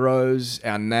hair grows,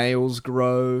 our nails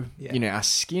grow, our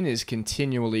skin is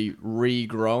continually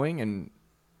regrowing and,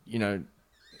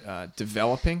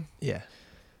 developing. Yeah.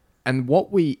 And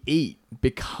what we eat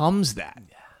becomes that.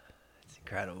 Yeah. It's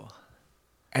incredible.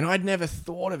 And I'd never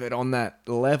thought of it on that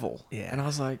level. Yeah. And I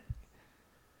was like,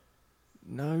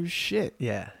 no shit.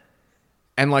 Yeah.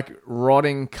 And like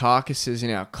rotting carcasses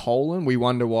in our colon, we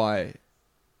wonder why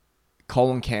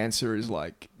colon cancer is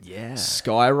like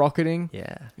skyrocketing.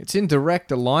 Yeah. It's in direct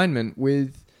alignment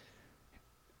with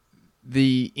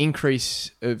the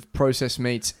increase of processed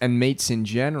meats and meats in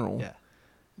general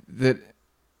that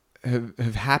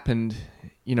have happened,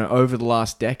 over the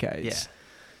last decades. Yeah.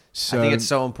 So I think it's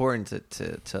so important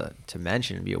to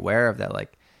mention and be aware of that,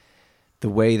 like the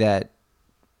way that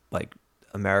like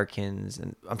Americans,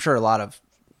 and I'm sure a lot of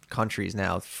countries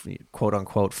now, quote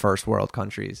unquote first world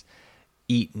countries,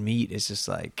 eat meat is just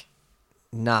like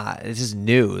it's just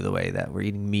new, the way that we're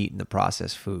eating meat and the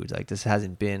processed foods. Like this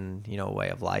hasn't been, a way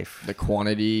of life. The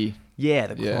quantity. Yeah,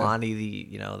 the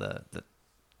quantity,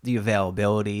 the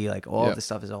availability, like all of this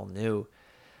stuff is all new.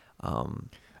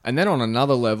 And then on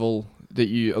another level that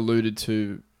you alluded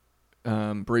to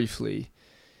briefly,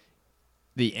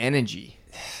 the energy.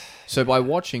 So by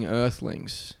watching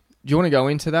Earthlings, do you want to go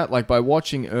into that? Like by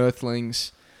watching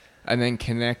Earthlings, And then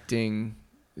connecting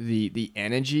the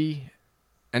energy.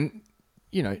 And,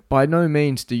 you know, by no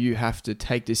means do you have to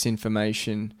take this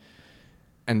information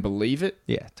and believe it.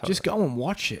 Yeah, totally. Just go and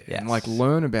watch it and like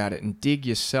learn about it and dig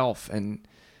yourself and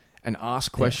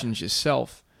ask questions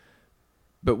yourself.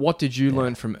 But what did you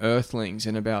learn from Earthlings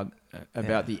and about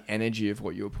the energy of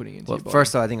what you were putting into your body?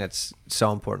 First of all, I think that's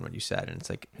so important what you said, and it's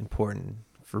like important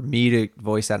for me to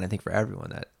voice that, and I think for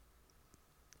everyone, that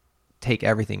take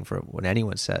everything from what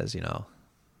anyone says, you know,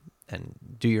 and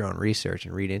do your own research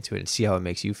and read into it and see how it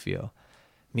makes you feel.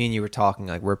 Me and you were talking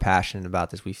like we're passionate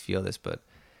about this, we feel this, but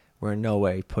we're in no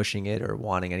way pushing it or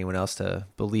wanting anyone else to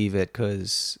believe it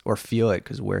or feel it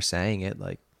because we're saying it.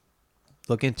 Like,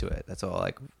 look into it. That's all.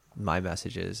 Like, my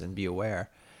message is, and be aware.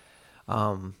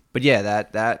 But yeah,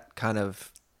 that kind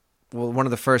of, well, one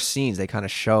of the first scenes they kind of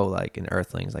show, like in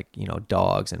Earthlings, like, you know,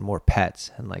 dogs and more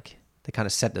pets, and like they kind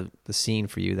of set the scene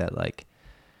for you that like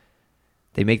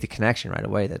they make the connection right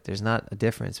away that there's not a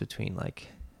difference between, like,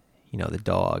 you know, the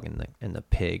dog and the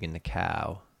pig and the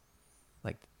cow.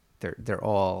 Like they're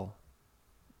all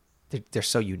they're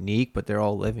so unique, but they're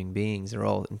all living beings. They're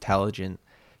all intelligent,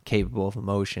 capable of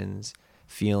emotions,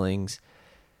 feelings.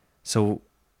 So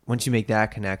once you make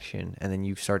that connection, and then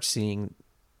you start seeing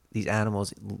these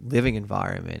animals' living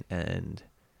environment and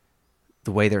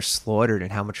the way they're slaughtered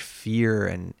and how much fear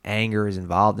and anger is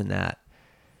involved in that.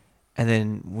 And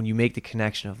then when you make the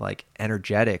connection of like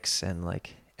energetics and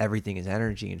like everything is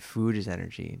energy and food is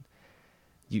energy,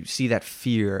 you see that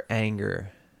fear,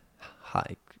 anger,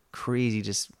 like crazy,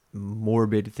 just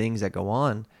morbid things that go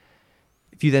on.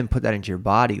 If you then put that into your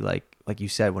body, like you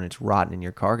said, when it's rotten in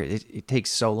your carcass, it takes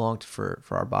so long for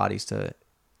our bodies to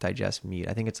digest meat.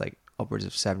 I think it's like upwards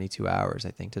of 72 hours,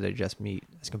 I think, to digest meat,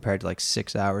 as compared to like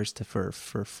 6 hours for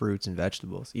fruits and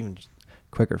vegetables, even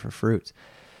quicker for fruits.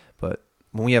 But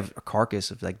when we have a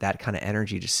carcass of like that kind of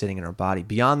energy just sitting in our body,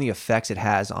 beyond the effects it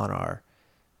has on our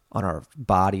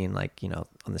body and, like, you know,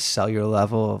 on the cellular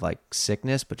level of like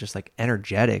sickness, but just like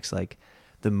energetics, like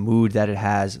the mood that it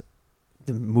has,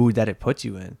 the mood that it puts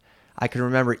you in. I can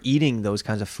remember eating those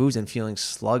kinds of foods and feeling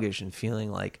sluggish and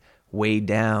feeling like weighed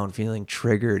down, feeling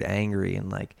triggered, angry,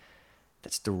 and like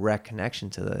that's direct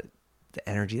connection to the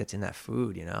energy that's in that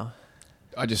food, you know?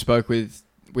 I just spoke with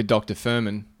Dr.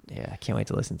 Furman. Yeah, I can't wait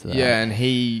to listen to that. Yeah, and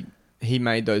he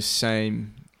made those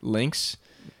same links.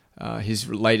 His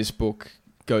latest book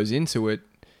goes into it.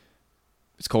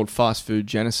 It's called Fast Food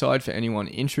Genocide, for anyone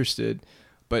interested,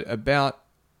 but about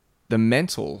the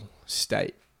mental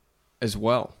state as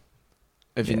well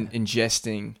of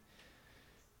ingesting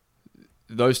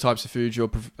those types of foods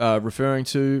you're referring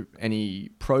to, any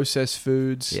processed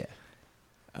foods. Yeah.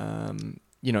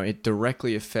 You know, it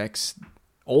directly affects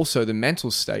also the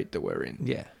mental state that we're in.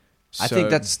 Yeah. So, I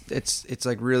think it's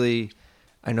like really,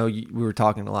 I know we were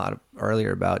talking a lot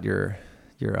earlier about your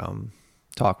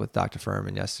talk with Dr.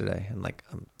 Furman yesterday, and like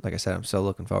I said, I'm so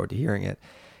looking forward to hearing it.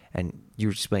 And you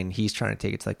were explaining he's trying to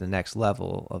take it to like the next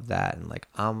level of that, and like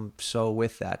I'm so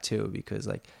with that too, because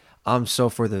like I'm so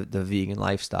for the vegan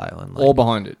lifestyle and like, all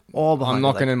behind it. it. I'm not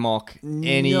like, going to mock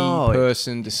any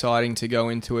person deciding to go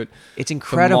into it. It's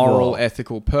incredible for moral,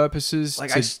 ethical purposes.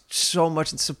 Like, I so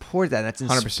much support that. That's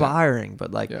inspiring. 100%.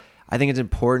 But like, I think it's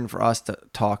important for us to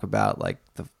talk about like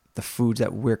the foods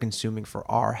that we're consuming for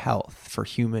our health, for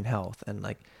human health, and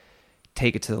like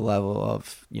take it to the level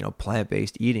of, you know,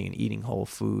 plant-based eating and eating whole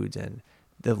foods, and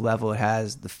the level it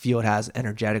has, the feel it has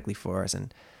energetically for us.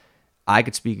 And I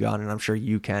could speak on, and I'm sure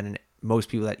you can, and most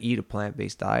people that eat a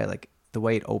plant-based diet, like the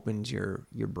way it opens your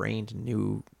brain to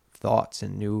new thoughts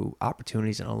and new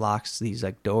opportunities and unlocks these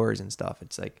like doors and stuff.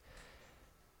 It's like,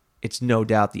 it's no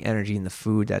doubt the energy in the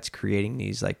food that's creating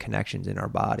these like connections in our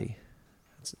body.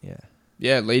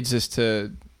 Yeah, it leads us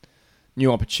to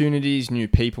new opportunities, new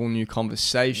people, new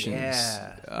conversations.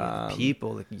 Yeah,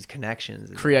 people, these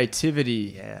connections.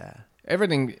 Creativity. Yeah.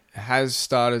 Everything has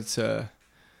started to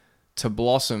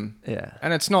blossom. Yeah.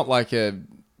 And it's not like an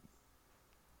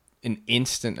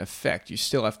instant effect. You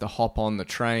still have to hop on the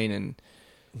train and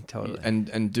totally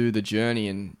and do the journey,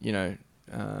 and, you know,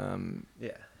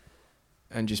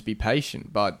 and just be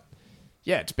patient. But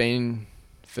yeah, it's been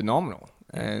phenomenal.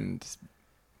 And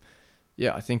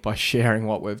yeah, I think by sharing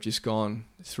what we've just gone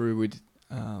through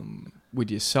with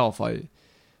yourself,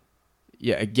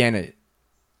 again,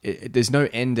 there's no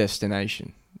end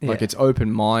destination. Like, it's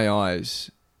opened my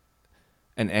eyes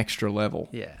an extra level.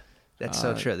 Yeah, that's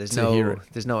so true. There's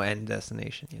no end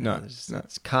destination. You know?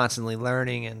 It's constantly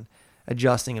learning and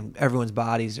adjusting, and everyone's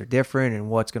bodies are different,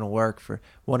 and what's going to work for.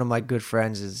 One of my good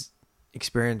friends is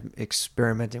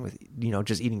experimenting with, you know,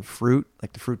 just eating fruit,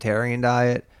 like the fruitarian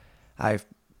diet. I have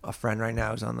a friend right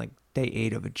now who's on like day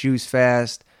 8 of a juice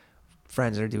fast.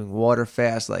 Friends are doing water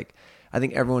fast. Like, I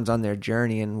think everyone's on their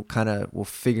journey and kind of will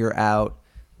figure out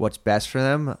what's best for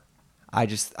them. I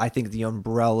think the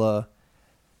umbrella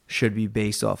should be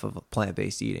based off of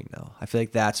plant-based eating, though. I feel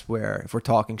like that's where, if we're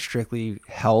talking strictly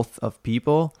health of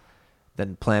people,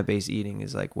 then plant-based eating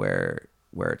is like where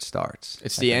it starts.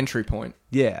 It's the entry point.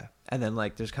 Yeah. And then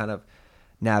like there's kind of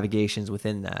navigations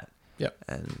within that. Yep.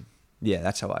 And yeah,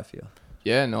 that's how I feel.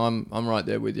 Yeah, no, I'm right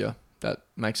there with you. That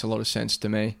makes a lot of sense to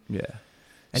me. Yeah.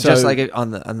 And So- just like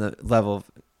on the level of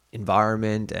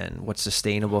environment and what's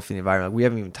sustainable for the environment, we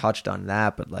haven't even touched on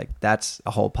that, but like that's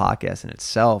a whole podcast in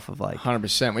itself of like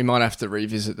 100%. We might have to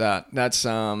revisit that. That's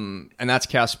and that's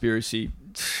Cowspiracy.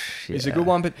 Is a good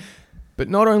one, but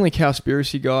not only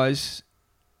Cowspiracy, guys.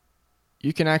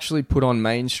 You can actually put on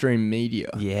mainstream media,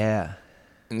 Yeah.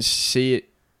 and see it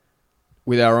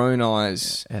with our own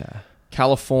eyes. Yeah.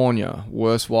 California,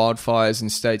 worst wildfires in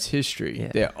state's history.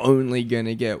 Yeah. They're only going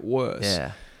to get worse.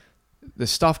 Yeah. The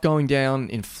stuff going down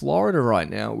in Florida right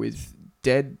now with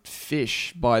dead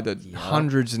fish by the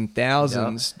hundreds and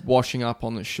thousands washing up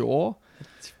on the shore.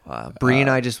 Bree and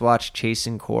I just watched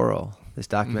Chasing Coral, this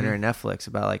documentary on Netflix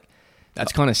about like,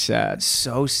 That's kind of sad.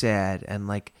 so sad, and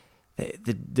like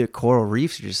the coral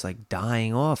reefs are just like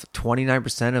dying off.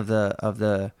 29% of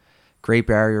the Great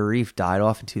Barrier Reef died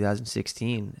off in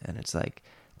 2016, and it's like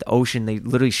the ocean. They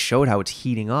literally showed how it's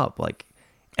heating up. Like,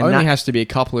 and Only has to be a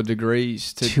couple of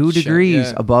degrees to 2 degrees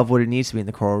yeah. above what it needs to be, and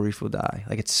the coral reef will die.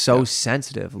 Like, it's so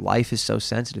sensitive. Life is so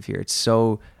sensitive here. It's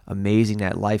so amazing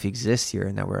that life exists here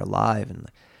and that we're alive,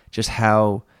 and just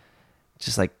how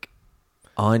like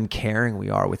uncaring we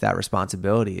are with that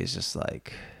responsibility is just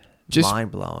like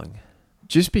mind blowing.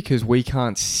 Just because we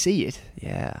can't see it,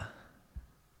 Yeah.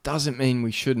 doesn't mean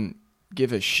we shouldn't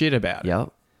give a shit about it.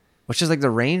 Yep. Which is like the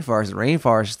rainforest. The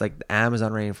rainforest, like the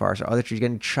Amazon rainforest, or other trees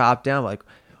getting chopped down. Like,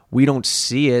 we don't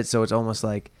see it, so it's almost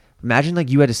like, imagine like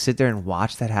you had to sit there and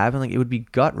watch that happen. Like, it would be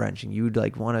gut wrenching. You would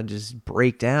like want to just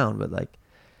break down. But like,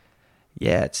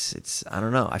 yeah, it's I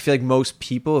don't know. I feel like most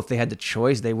people, if they had the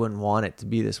choice, they wouldn't want it to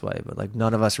be this way. But like,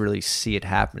 none of us really see it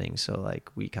happening. So like,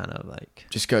 we kind of like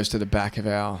Just goes to the back of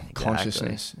our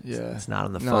consciousness. Exactly. Yeah, It's not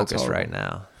on the No, it's focus horrible. right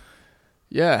now.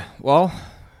 Yeah, well,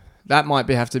 that might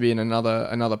have to be in another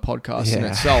podcast in Yeah.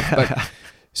 itself. But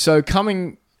so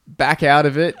coming back out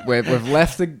of it, we've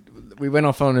left we went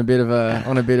off on a bit of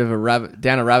a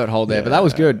rabbit hole there, but that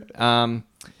was good. The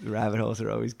rabbit holes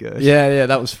are always good. Yeah,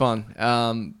 that was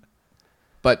fun.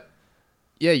 But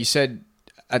yeah, you said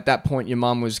at that point your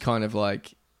mum was kind of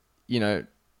like,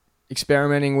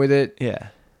 experimenting with it. Yeah.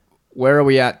 Where are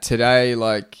we at today?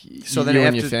 Like, So you then and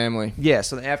after- your family. Yeah,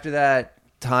 so after that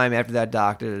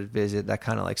doctor visit, that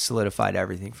kind of like solidified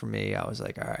everything for me. I was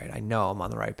like, all right, I know I'm on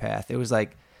the right path. It was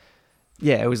like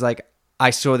I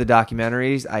saw the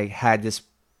documentaries. I had this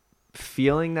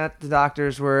feeling that the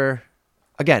doctors were,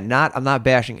 again, I'm not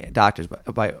bashing doctors,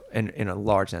 but in a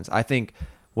large sense. I think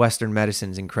Western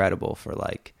medicine is incredible for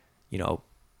like,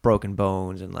 broken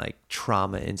bones and like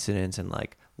trauma incidents and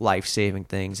like life-saving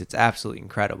things. It's absolutely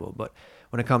incredible. But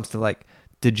when it comes to like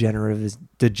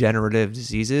degenerative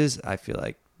diseases, I feel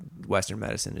like Western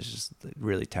medicine is just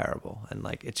really terrible, and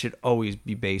like it should always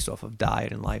be based off of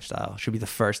diet and lifestyle. It should be the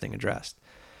first thing addressed.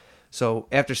 So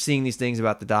after seeing these things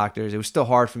about the doctors, it was still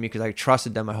hard for me because I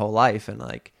trusted them my whole life, and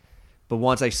like, but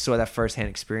once I saw that firsthand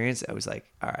experience, I was like,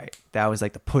 all right, that was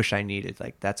like the push I needed.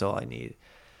 Like, that's all I need.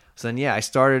 So then, yeah, I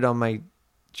started on my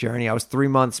journey. I was 3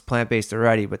 months plant-based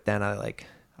already, but then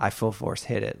I full force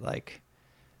hit it, like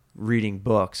reading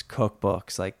books,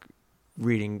 cookbooks, like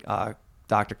reading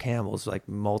Dr. Campbell's, like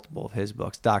multiple of his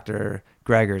books, Dr.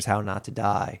 Greger's How Not to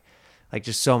Die, like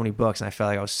just so many books. And I felt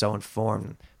like I was so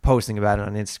informed, posting about it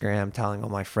on Instagram, telling all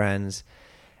my friends.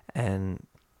 And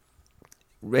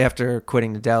after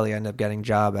quitting the deli, I ended up getting a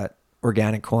job at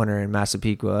Organic Corner in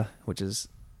Massapequa, which is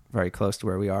very close to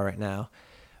where we are right now,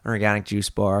 an organic juice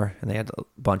bar, and they had a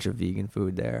bunch of vegan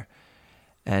food there.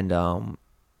 And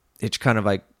it's kind of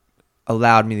like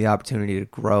allowed me the opportunity to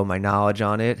grow my knowledge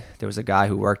on it. There was a guy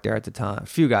who worked there at the time, a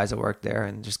few guys that worked there,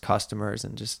 and just customers,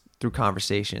 and just through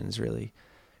conversations really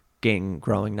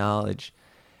growing knowledge.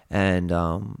 And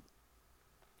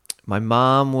my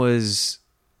mom was,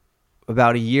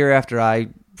 about a year after I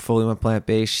fully went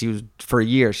plant-based, for a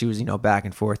year she was back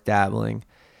and forth dabbling,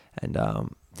 and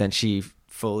then she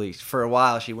fully, for a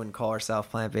while, she wouldn't call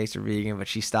herself plant-based or vegan, but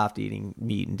she stopped eating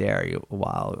meat and dairy a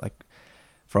while, like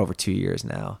for over 2 years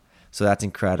now. So that's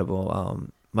incredible.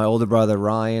 My older brother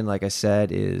Ryan, like I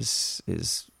said, is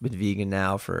been vegan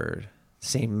now for the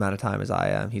same amount of time as I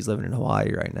am. He's living in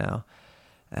Hawaii right now,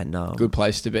 And good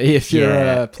place to be if you're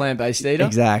a plant-based eater.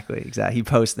 Exactly. He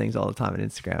posts things all the time on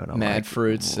Instagram. And I'm Mad like,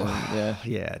 fruits.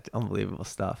 Yeah, unbelievable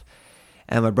stuff.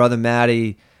 And my brother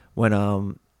Matty, when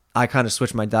I kind of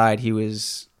switched my diet,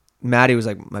 Matty was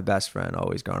like my best friend,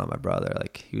 always growing up. My brother,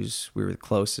 like we were the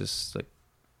closest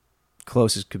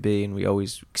could be, and we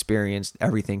always experienced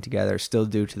everything together. Still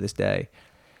do to this day.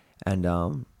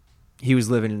 And he was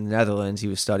living in the Netherlands. He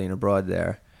was studying abroad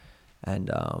there, and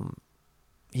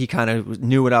he kind of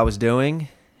knew what I was doing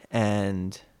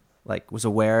and like was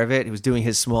aware of it. He was doing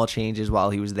his small changes while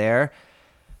he was there,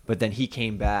 but then he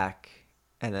came back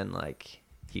and then like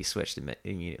he switched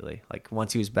immediately. Like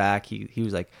once he was back, he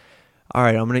was like, all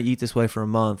right, I'm going to eat this way for a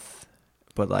month,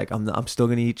 but like I'm still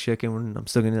going to eat chicken when I'm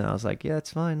still going to. I was like, yeah,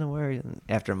 it's fine. Don't worry. And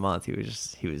after a month, he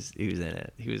was in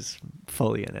it. He was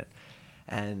fully in it.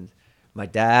 And my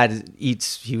dad he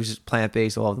was just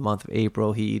plant-based all of the month of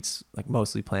April. He eats like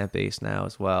mostly plant-based now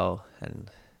as well. And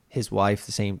his wife,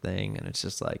 the same thing. And it's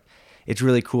just like, it's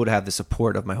really cool to have the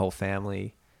support of my whole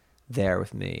family there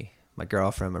with me. My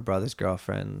girlfriend, my brother's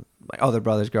girlfriend, my other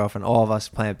brother's girlfriend, all of us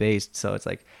plant-based. So it's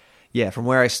like, yeah, from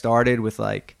where I started with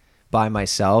like by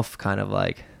myself, kind of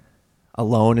like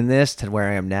alone in this, to where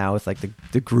I am now with like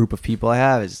the group of people I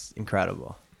have is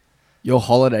incredible. Your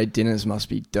holiday dinners must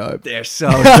be dope. They're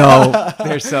so dope.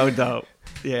 They're so dope.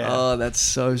 Yeah. Oh, that's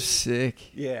so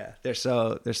sick. Yeah, they're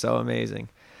so amazing.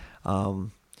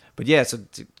 But yeah, so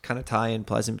to kind of tie in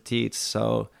Pleasant Petites,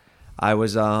 so I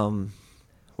was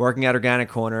working at Organic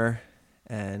Corner,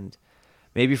 and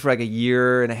maybe for like a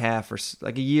year and a half or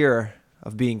like a year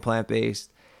of being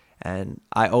plant-based, and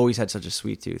I always had such a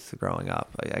sweet tooth growing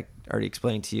up. I already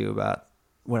explained to you about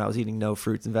when I was eating no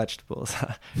fruits and vegetables.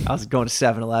 I was going to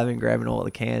 7-Eleven, grabbing all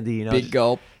the candy, you know. Big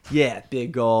gulp. Yeah,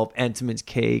 big gulp, Entenmann's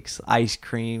cakes, ice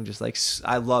cream, just like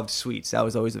I loved sweets. That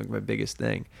was always like my biggest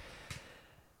thing.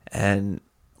 And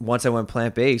once I went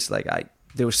plant-based, like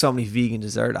there were so many vegan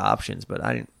dessert options, but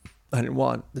I didn't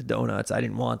want the donuts. I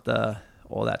didn't want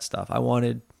all that stuff. I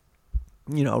wanted,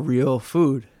 real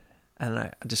food. And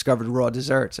I discovered raw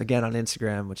desserts again on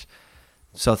Instagram, which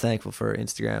I'm so thankful for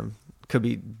Instagram. Could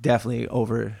be definitely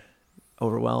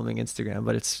overwhelming Instagram,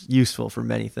 but it's useful for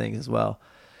many things as well.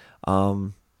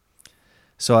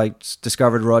 So I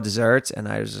discovered raw desserts, and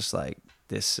I was just like,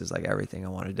 this is like everything I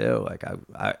want to do. Like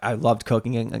I loved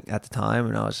cooking at the time,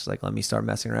 and I was just like, let me start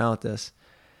messing around with this.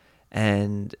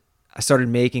 And I started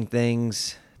making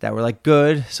things that were like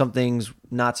good, some things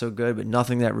not so good, but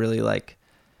nothing that really like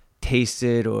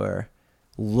tasted or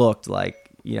looked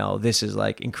like, this is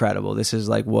like incredible. This is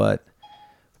like what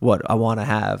I want to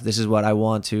have. This is what I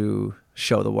want to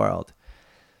show the world.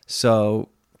 So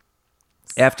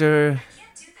after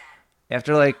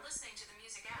like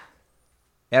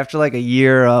a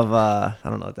year of I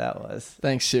don't know what that was.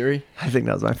 Thanks, Siri. I think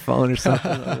that was my phone or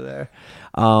something over there.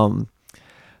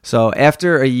 So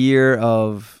after a year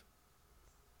of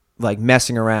like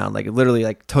messing around, like it literally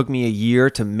like took me a year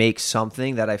to make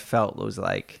something that I felt was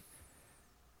like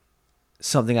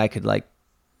something I could like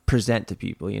present to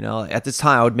people, At this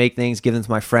time I would make things, give them to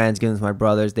my friends, give them to my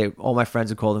brothers. All my friends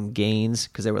would call them gains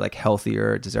because they were like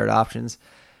healthier dessert options,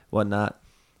 whatnot.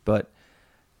 But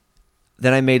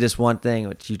then I made this one thing,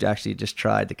 which you actually just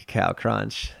tried, the cacao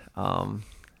crunch.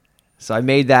 So I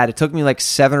made that. It took me like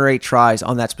 7 or 8 tries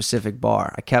on that specific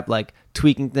bar. I kept like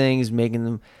tweaking things, making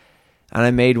them, and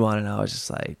I made one, and I was just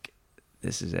like,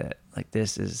 this is it. Like,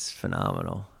 this is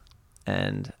phenomenal.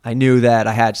 And I knew that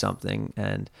I had something,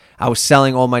 and I was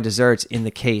selling all my desserts in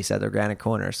the case at the Organic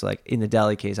Corner. So like in the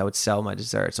deli case, I would sell my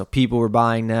desserts. So people were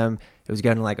buying them. It was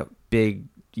getting like a big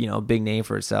name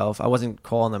for itself. I wasn't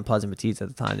calling them Pleasant Petites at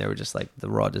the time. They were just like the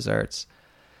raw desserts.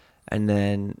 And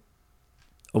then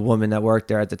a woman that worked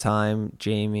there at the time,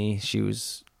 Jamie, she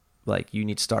was like, you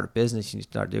need to start a business. You need to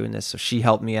start doing this. So she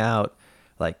helped me out,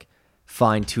 like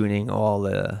fine tuning all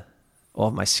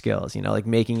of my skills, like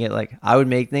making it like I would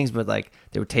make things, but like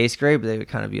they would taste great, but they would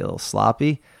kind of be a little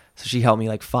sloppy. So she helped me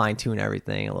like fine tune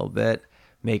everything a little bit,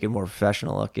 make it more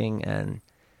professional looking. And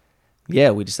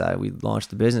yeah, we decided we launched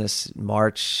the business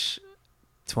March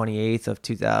 28th of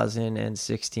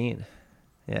 2016.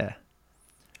 Yeah.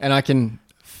 And I can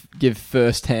give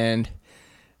firsthand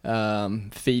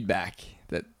feedback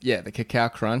that, the cacao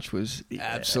crunch was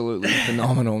absolutely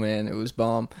phenomenal, man. It was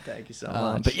bomb. Thank you so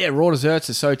much. But yeah, raw desserts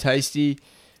are so tasty.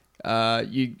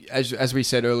 You, as we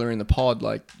said earlier in the pod,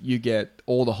 like you get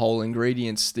all the whole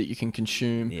ingredients that you can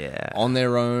consume on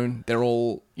their own. They're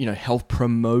all, health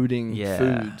promoting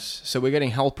foods. So we're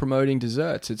getting health promoting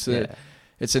desserts. It's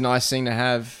a nice thing to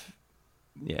have.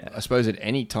 Yeah, I suppose at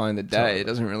any time of the day, it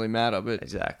doesn't really matter. But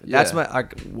exactly, that's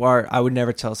where I would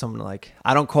never tell someone like,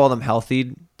 I don't call them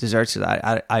healthy desserts,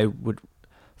 I would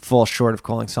fall short of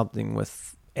calling something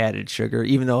with added sugar,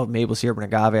 even though maple syrup and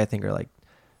agave I think are like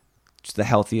just the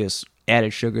healthiest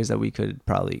added sugars that we could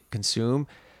probably consume.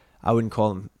 I wouldn't call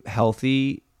them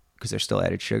healthy because they're still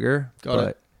added sugar.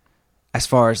 But as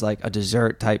far as like a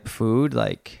dessert type food,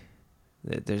 like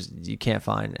you can't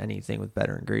find anything with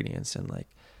better ingredients. And like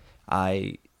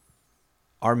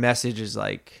our message is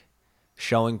like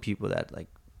showing people that like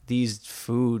these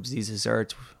foods, these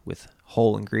desserts with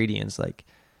whole ingredients, like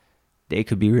they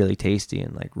could be really tasty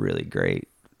and like really great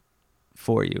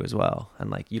for you as well. And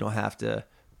like you don't have to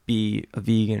be a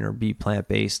vegan or be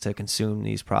plant-based to consume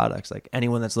these products. Like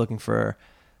anyone that's looking for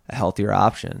a healthier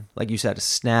option, like you said,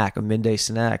 a midday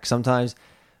snack, sometimes,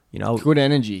 you know, good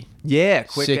energy. Yeah.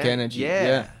 Sick energy.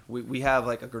 Yeah. We have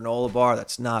like a granola bar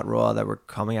that's not raw that we're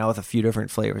coming out with a few different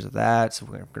flavors of that. So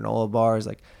we have granola bars.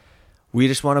 Like we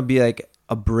just want to be like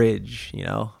a bridge, you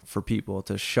know, for people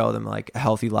to show them like a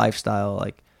healthy lifestyle.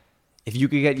 Like if you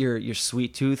could get your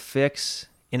sweet tooth fix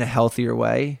in a healthier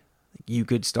way, you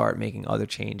could start making other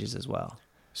changes as well.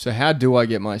 So how do I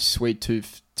get my sweet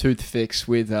tooth fix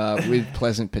with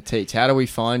Pleasant Petites? How do we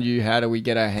find you? How do we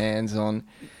get our hands on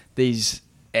these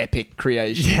epic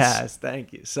creations? Yes,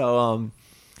 thank you. So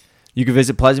you can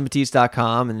visit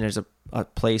pleasantpetites.com, and there's a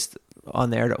place on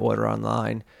there to order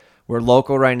online. We're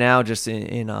local right now, just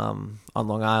in on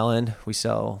Long Island. We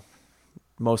sell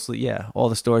mostly, all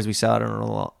the stores we sell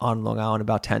on Long Island,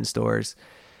 about 10 stores.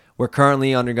 We're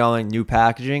currently undergoing new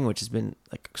packaging, which has been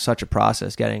like such a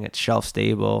process, getting it shelf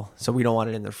stable. So we don't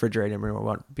want it in the refrigerator anymore. We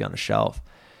want it to be on the shelf.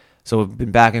 So we've been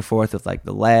back and forth with like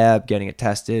the lab, getting it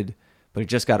tested, but it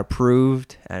just got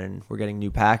approved, and we're getting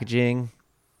new packaging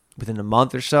within a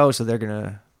month or so. So they're going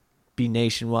to be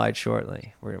nationwide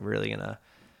shortly. We're really going to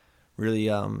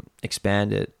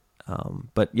expand it.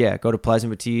 But yeah, go to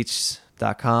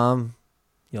pleasantpetites.com.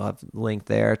 You'll have a link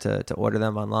there to order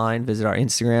them online. Visit our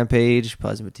Instagram page,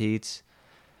 Pleasant Petites.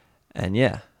 And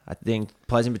yeah, I think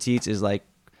Pleasant Petites is like,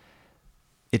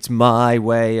 it's my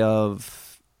way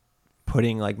of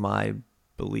putting like my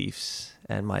beliefs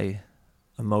and my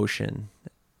emotion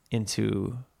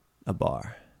into a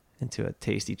bar, into a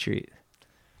tasty treat.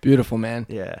 Beautiful, man.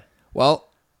 Yeah. Well,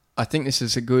 I think this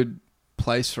is a good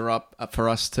place for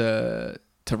us to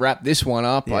wrap this one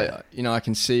up. Yeah. I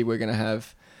can see we're going to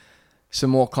have some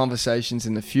more conversations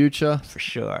in the future. For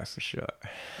sure.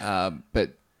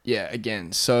 But yeah,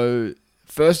 again, so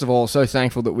first of all, so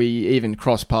thankful that we even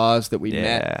crossed paths, that we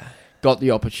met, got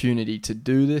the opportunity to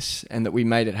do this, and that we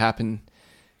made it happen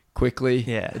quickly.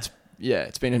 Yeah.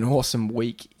 It's been an awesome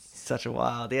week. Such a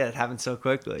wild. Yeah, it happened so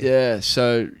quickly. Yeah,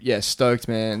 so yeah, stoked,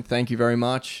 man. Thank you very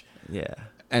much. Yeah.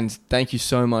 And thank you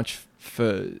so much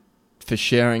for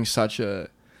sharing such a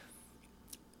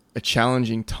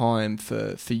challenging time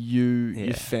for you,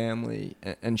 your family,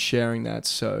 and sharing that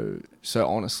so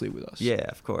honestly with us. Yeah,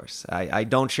 of course. I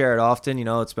don't share it often,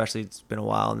 especially it's been a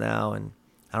while now, and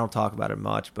I don't talk about it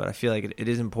much, but I feel like it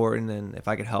is important, and if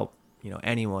I could help,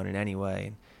 anyone in any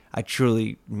way, I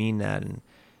truly mean that. And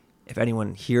if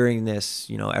anyone hearing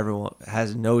this, everyone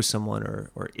knows someone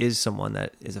or is someone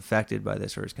that is affected by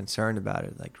this or is concerned about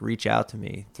it, like reach out to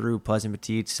me through Pleasant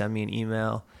Petites, send me an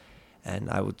email.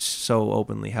 And I would so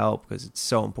openly help, because it's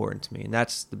so important to me. And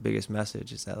that's the biggest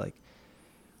message, is that like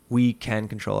we can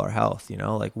control our health,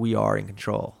 like we are in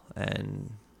control.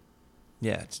 And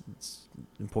yeah, it's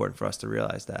important for us to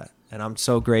realize that. And I'm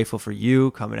so grateful for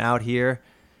you coming out here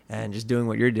and just doing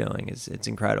what you're doing. It's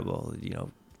incredible,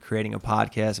 creating a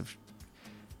podcast, of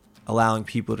allowing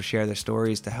people to share their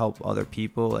stories to help other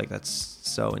people. Like that's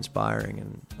so inspiring,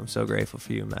 and I'm so grateful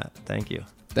for you, Matt. Thank you.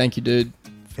 Thank you, dude.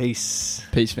 Peace,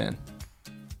 man.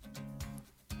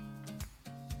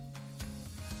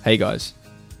 Hey guys,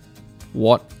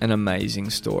 what an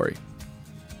amazing story.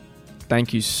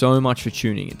 Thank you so much for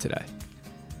tuning in today.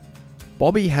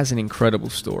 Bobby has an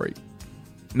incredible story.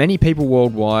 Many people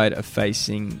worldwide are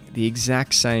facing the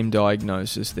exact same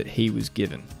diagnosis that he was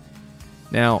given.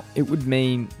 Now, it would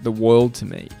mean the world to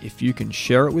me if you can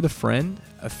share it with a friend,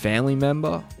 a family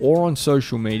member, or on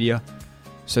social media,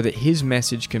 so that his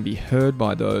message can be heard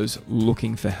by those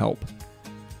looking for help.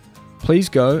 Please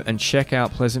go and check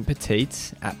out Pleasant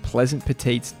Petites at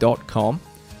pleasantpetites.com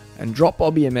and drop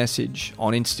Bobby a message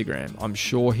on Instagram. I'm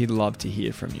sure he'd love to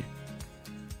hear from you.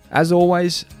 As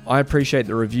always, I appreciate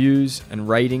the reviews and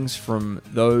ratings from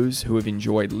those who have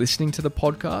enjoyed listening to the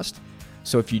podcast.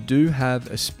 So if you do have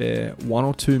a spare 1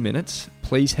 or 2 minutes,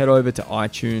 please head over to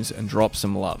iTunes and drop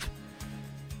some love.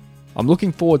 I'm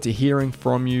looking forward to hearing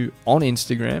from you on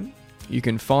Instagram. You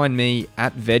can find me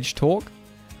at VedgeTalk.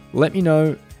 Let me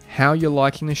know how you're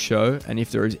liking the show, and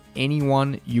if there is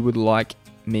anyone you would like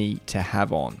me to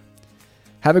have on.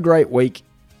 Have a great week,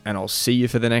 and I'll see you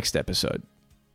for the next episode.